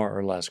more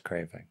or less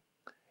craving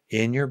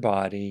in your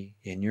body,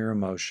 in your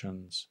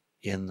emotions,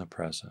 in the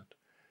present,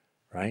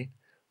 right?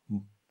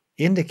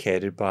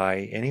 Indicated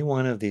by any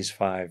one of these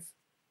 5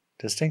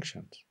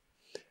 distinctions,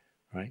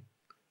 right?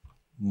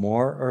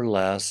 More or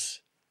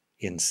less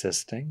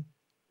insisting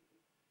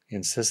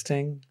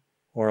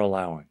or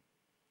allowing,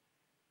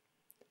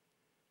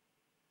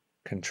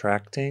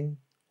 contracting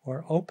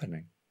or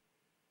opening,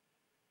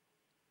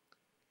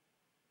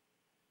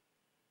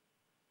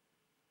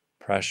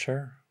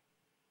 pressure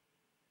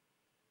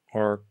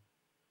or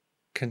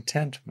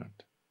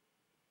contentment,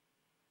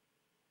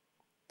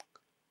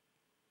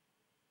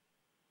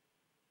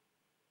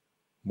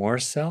 more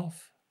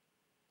self,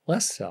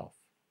 less self,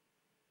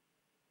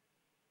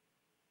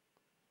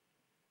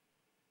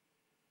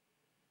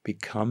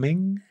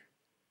 becoming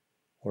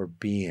or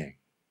being.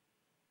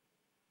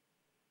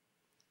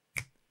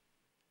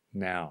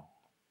 Now,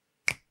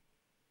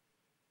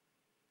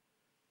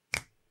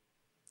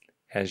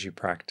 as you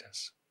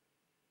practice.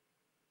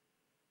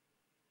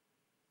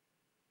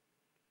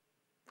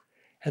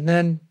 And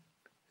then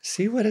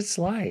see what it's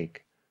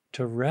like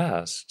to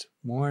rest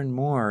more and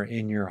more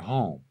in your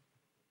home,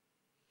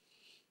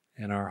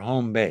 in our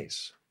home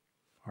base,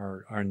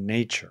 our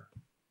nature,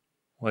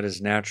 what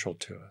is natural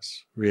to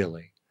us,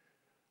 really,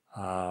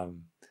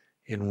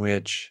 in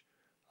which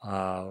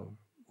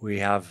we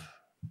have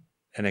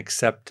an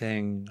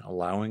accepting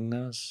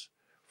allowingness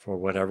for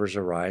whatever's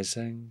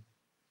arising,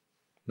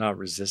 not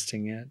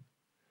resisting it,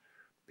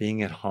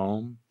 being at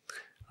home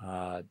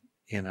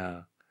in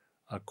a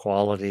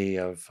quality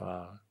of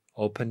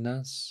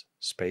openness,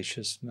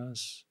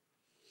 spaciousness,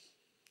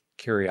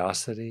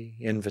 curiosity,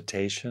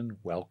 invitation,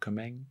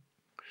 welcoming,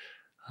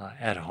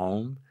 at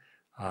home,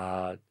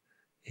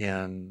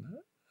 in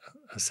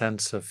a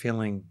sense of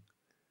feeling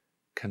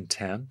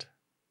content,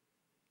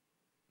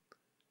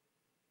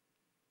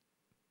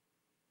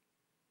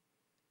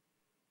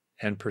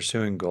 and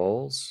pursuing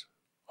goals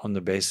on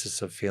the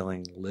basis of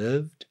feeling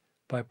lived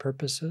by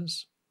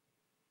purposes,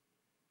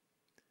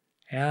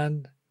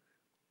 and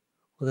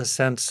with a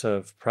sense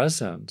of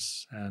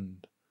presence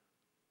and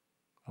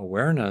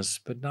awareness,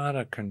 but not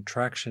a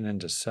contraction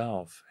into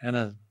self, and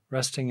a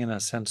resting in a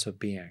sense of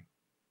being.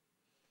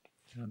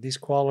 These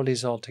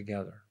qualities all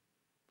together,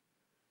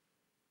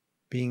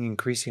 being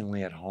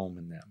increasingly at home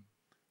in them,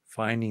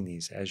 finding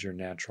these as your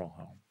natural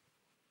home.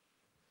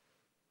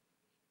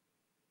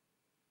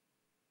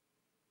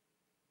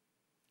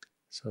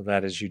 So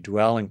that as you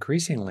dwell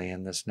increasingly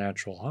in this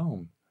natural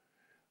home,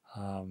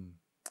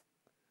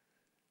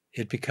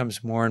 it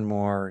becomes more and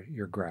more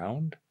your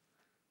ground.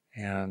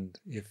 And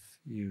if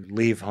you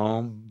leave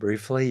home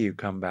briefly, you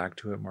come back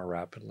to it more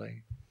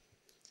rapidly.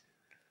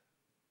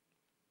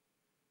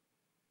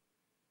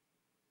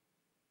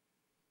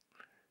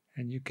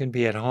 And you can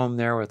be at home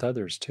there with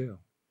others too.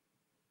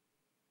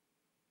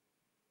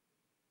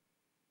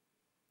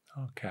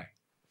 Okay.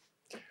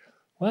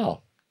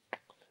 Well,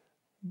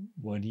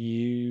 what do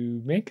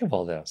you make of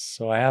all this?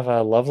 So I have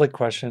a lovely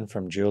question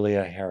from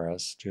Julia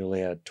Harris,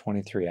 Julia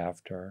 23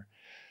 after.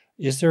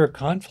 Is there a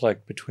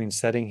conflict between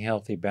setting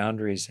healthy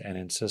boundaries and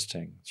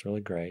insisting? It's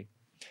really great.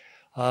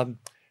 I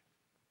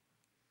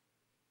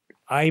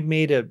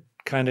made a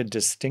kind of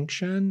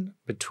distinction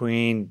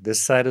between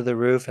this side of the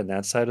roof and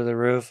that side of the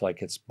roof,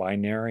 like it's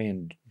binary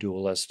and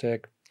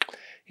dualistic.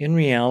 In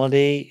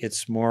reality,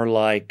 it's more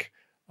like,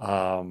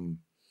 the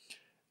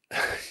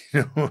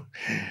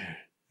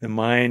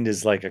mind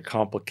is like a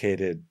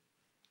complicated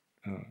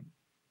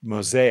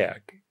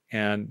mosaic.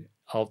 And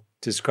I'll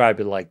describe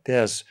it like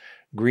this: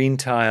 green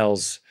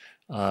tiles,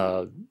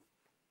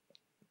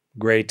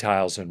 gray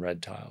tiles, and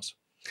red tiles.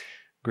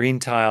 Green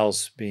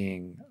tiles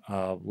being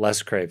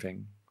less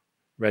craving,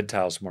 red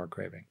tiles more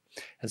craving.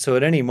 And so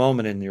at any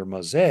moment in your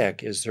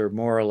mosaic, is there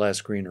more or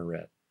less green or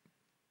red?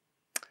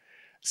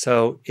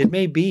 So it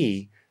may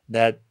be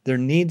that there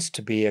needs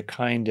to be a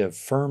kind of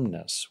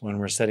firmness when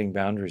we're setting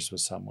boundaries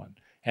with someone.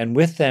 And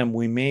with them,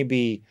 we may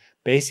be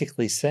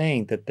basically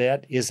saying that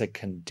that is a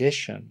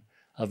condition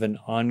of an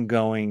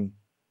ongoing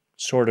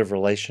sort of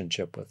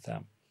relationship with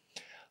them.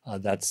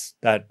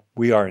 That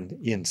we are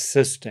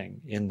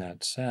insisting in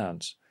that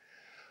sense.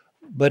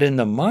 But in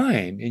the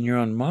mind, in your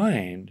own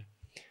mind,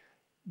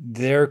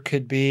 there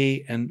could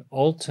be an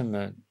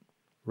ultimate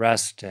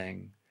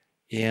resting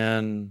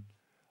in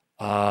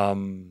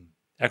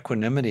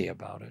equanimity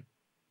about it,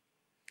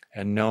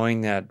 and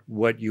knowing that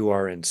what you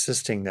are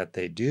insisting that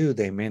they do,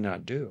 they may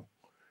not do,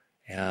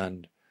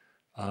 and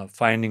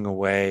finding a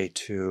way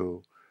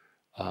to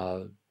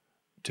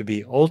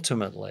be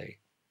ultimately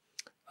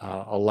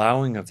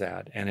allowing of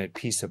that and at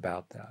peace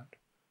about that.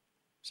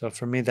 So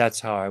for me,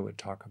 that's how I would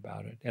talk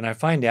about it. And I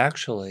find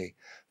actually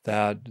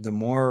that the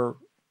more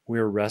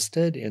we're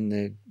rested in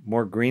the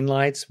more green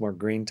lights, more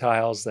green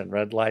tiles than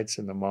red lights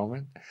in the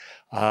moment,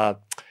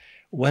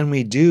 when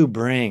we do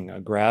bring a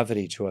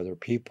gravity to other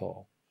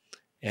people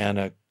and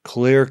a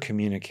clear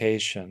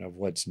communication of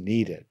what's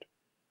needed,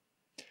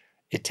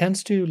 it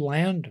tends to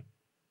land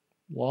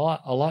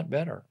a lot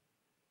better,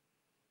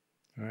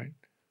 right?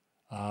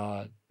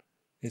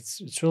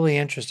 It's really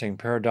interesting.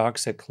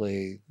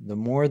 Paradoxically, the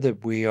more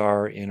that we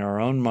are in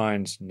our own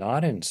minds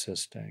not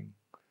insisting,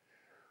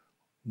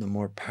 the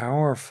more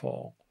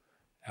powerful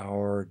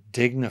our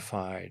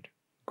dignified,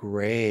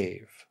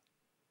 grave,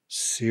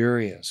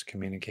 serious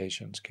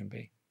communications can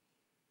be.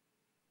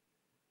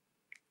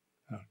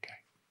 Okay,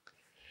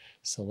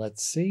 so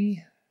let's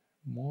see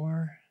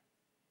more.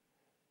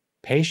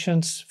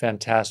 Patience,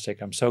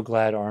 fantastic. I'm so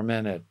glad,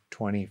 Armin, at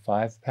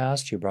 25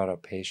 past, you brought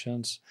up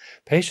patience.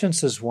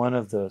 Patience is one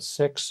of the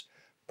 6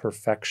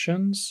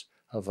 perfections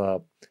of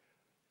a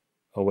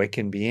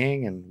awakened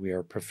being, and we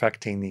are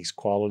perfecting these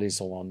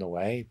qualities along the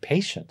way.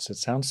 Patience, it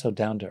sounds so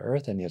down to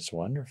earth, and it's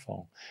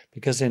wonderful,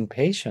 because in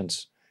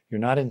patience, you're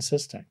not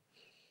insisting.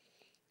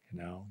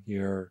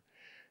 You're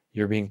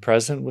being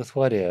present with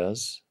what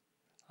is.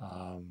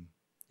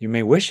 You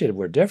may wish it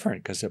were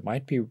different because it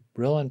might be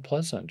real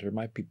unpleasant or it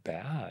might be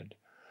bad.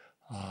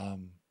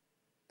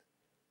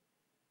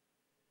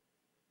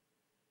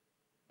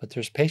 But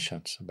there's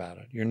patience about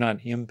it. You're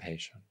not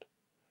impatient.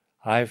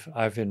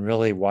 I've been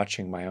really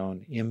watching my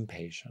own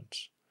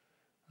impatience,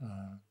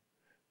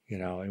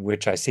 in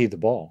which I see the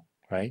ball,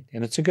 right?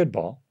 And it's a good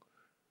ball.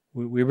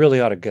 We really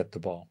ought to get the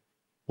ball.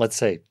 Let's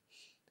say,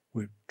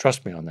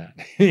 trust me on that.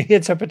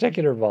 It's a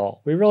particular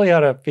ball. We really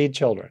ought to feed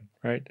children,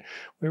 right?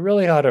 We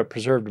really ought to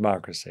preserve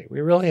democracy.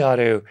 We really ought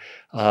to,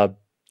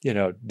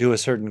 do a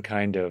certain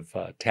kind of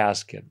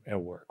task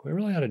at work. We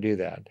really ought to do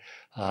that.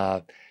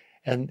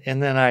 And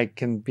then I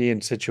can be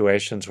in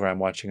situations where I'm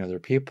watching other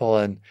people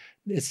and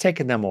it's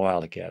taken them a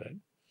while to get it.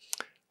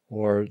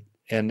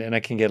 And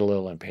I can get a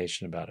little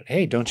impatient about it.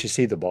 Hey, don't you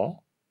see the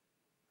ball?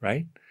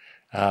 Right?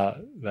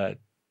 But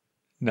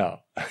no.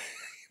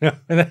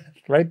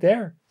 Right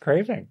there,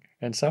 craving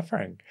and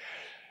suffering.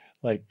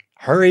 Like,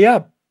 hurry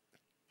up,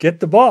 get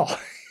the ball,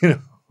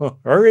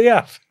 hurry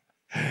up.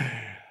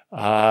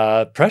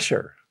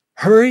 Pressure,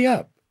 hurry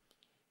up,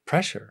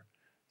 pressure,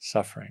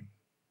 suffering.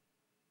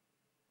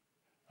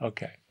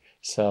 Okay,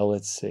 so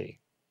let's see.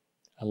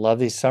 I love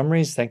these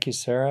summaries. Thank you,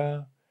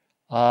 Sarah.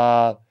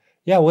 Yeah,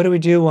 what do we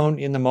do when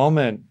in the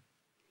moment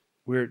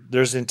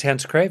there's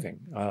intense craving?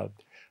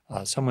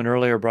 Someone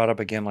earlier brought up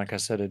again, like I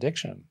said,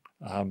 addiction.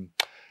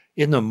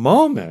 In the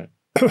moment,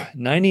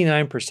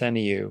 99% of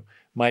you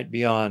might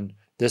be on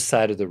this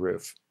side of the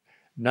roof.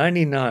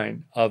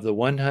 99 of the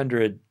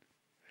 100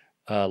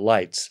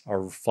 lights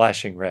are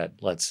flashing red,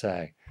 let's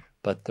say,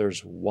 but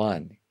there's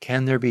one.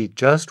 Can there be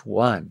just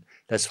one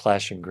that's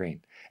flashing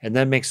green? And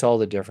that makes all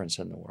the difference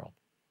in the world.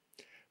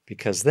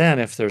 Because then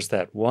if there's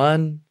that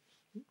one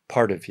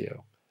part of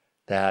you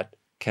that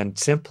can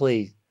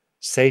simply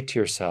say to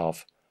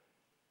yourself,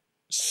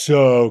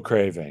 so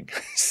craving,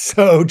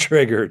 so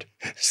triggered,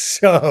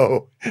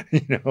 so,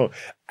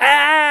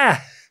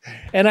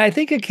 And I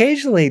think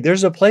occasionally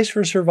there's a place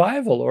for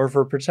survival or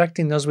for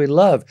protecting those we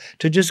love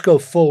to just go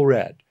full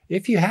red.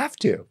 If you have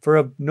to, for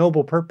a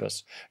noble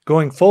purpose,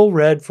 going full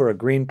red for a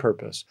green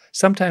purpose.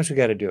 Sometimes we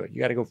got to do it.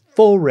 You got to go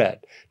full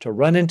red to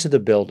run into the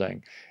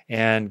building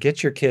and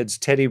get your kids'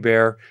 teddy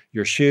bear,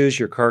 your shoes,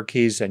 your car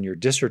keys, and your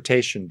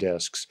dissertation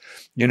discs,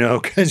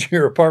 because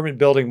your apartment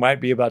building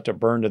might be about to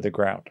burn to the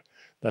ground.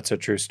 That's a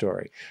true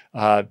story.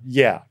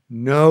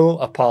 No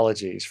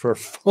apologies for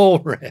full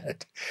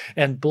red.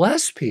 And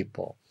bless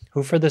people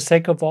who, for the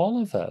sake of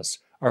all of us,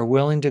 are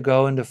willing to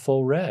go into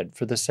full red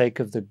for the sake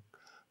of the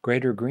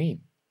greater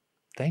green.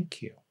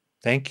 Thank you.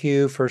 Thank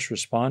you, first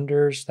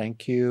responders.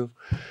 Thank you,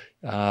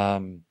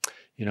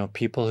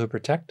 people who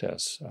protect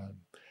us.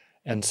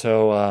 And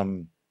so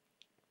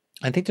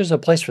I think there's a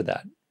place for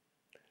that.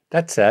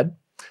 That said,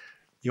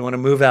 you want to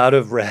move out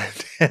of red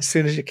as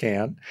soon as you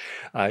can.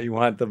 You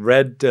want the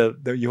red,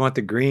 you want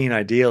the green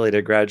ideally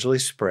to gradually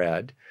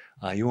spread.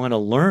 You want to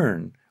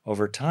learn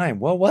over time,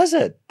 what was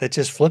it that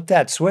just flipped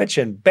that switch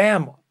and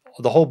bam,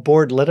 the whole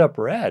board lit up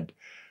red?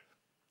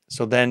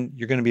 So then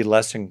you're going to be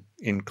less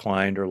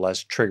inclined or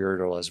less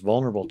triggered or less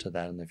vulnerable to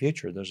that in the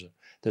future.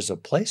 There's a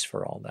place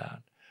for all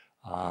that.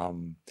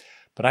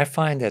 But I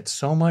find that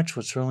so much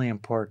what's really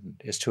important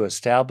is to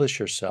establish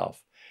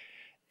yourself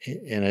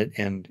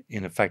in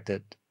effect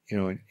that,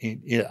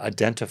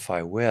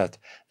 identify with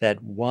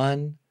that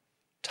one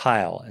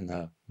tile in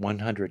the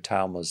 100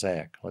 tile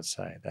mosaic, let's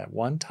say, that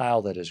one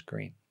tile that is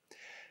green.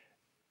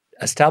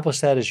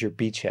 Establish that as your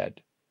beachhead.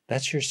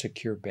 That's your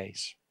secure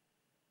base.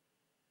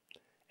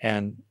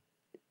 And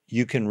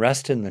you can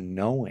rest in the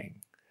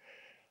knowing,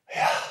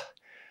 yeah,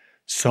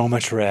 so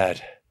much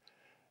red.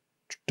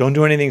 Don't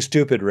do anything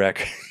stupid,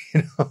 Rick.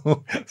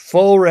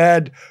 Full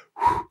red,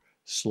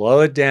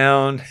 slow it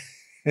down.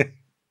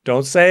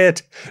 Don't say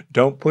it.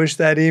 Don't push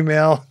that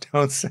email.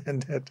 Don't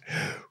send it.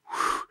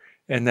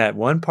 And that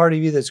one part of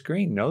you that's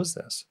green knows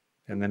this.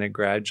 And then it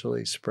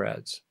gradually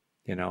spreads,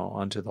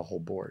 onto the whole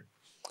board.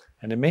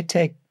 And it may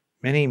take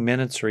many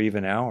minutes or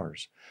even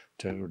hours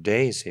or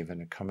days even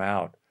to come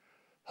out.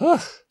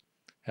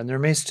 And there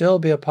may still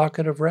be a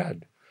pocket of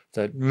red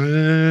that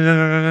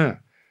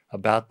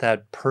about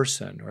that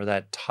person or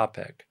that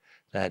topic,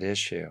 that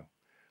issue.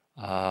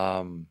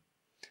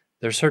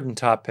 There are certain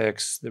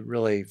topics that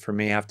really, for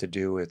me, have to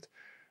do with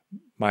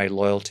my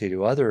loyalty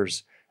to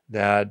others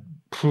that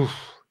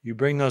you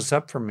bring those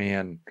up for me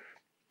and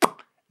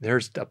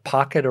there's a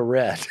pocket of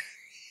red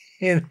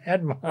in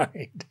that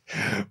mind.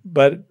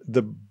 But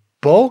the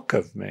bulk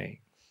of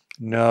me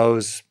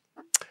knows,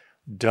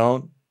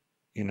 don't,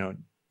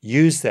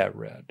 use that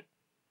red.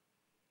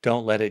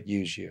 Don't let it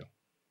use you,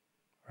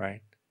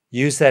 right?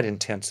 Use that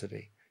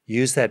intensity.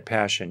 Use that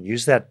passion.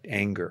 Use that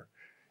anger.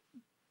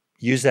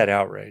 Use that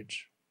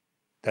outrage,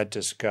 that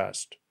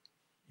disgust.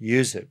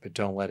 Use it, but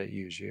don't let it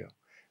use you.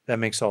 That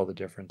makes all the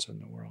difference in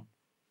the world.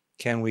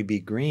 Can we be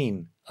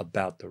green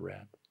about the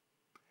red?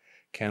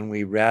 Can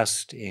we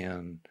rest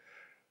in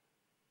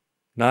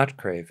not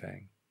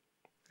craving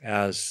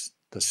as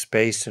the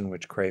space in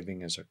which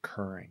craving is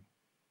occurring?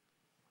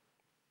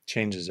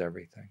 Changes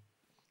everything.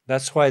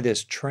 That's why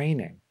this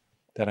training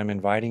that I'm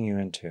inviting you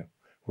into,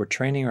 we're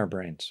training our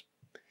brains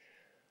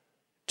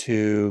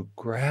to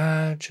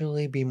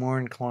gradually be more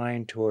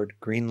inclined toward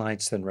green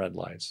lights than red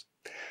lights.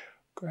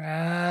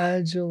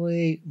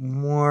 Gradually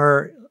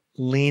more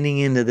leaning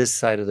into this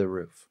side of the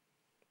roof,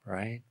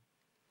 right?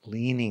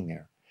 Leaning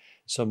there.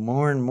 So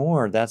more and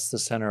more, that's the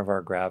center of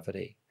our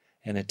gravity.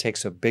 And it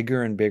takes a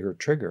bigger and bigger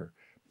trigger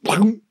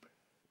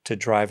to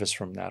drive us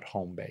from that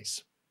home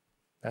base.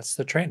 That's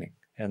the training.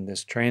 And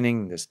this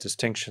training, this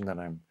distinction that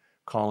I'm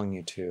calling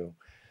you to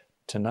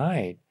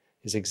tonight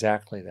is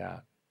exactly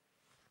that.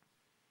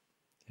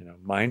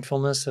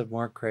 Mindfulness of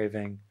more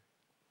craving,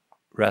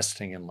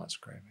 resting in less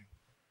craving.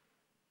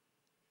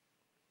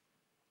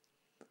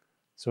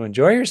 So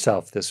enjoy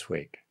yourself this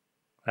week.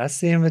 That's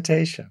the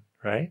invitation,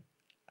 right?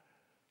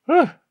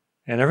 And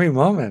every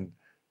moment,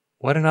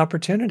 what an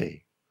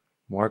opportunity.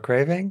 More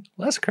craving,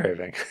 less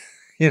craving.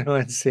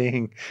 And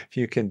seeing if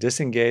you can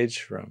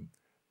disengage from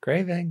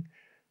craving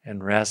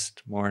and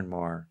rest more and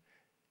more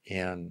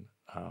in,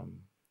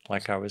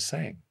 like I was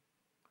saying,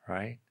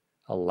 right?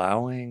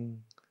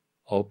 Allowing,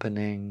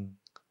 opening,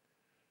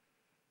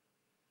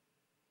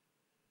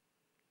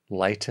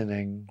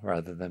 lightening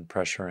rather than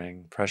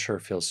pressuring. Pressure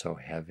feels so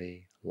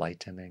heavy,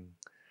 lightening,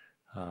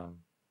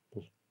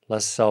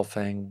 less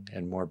selfing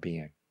and more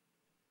being.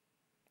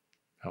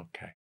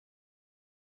 Okay.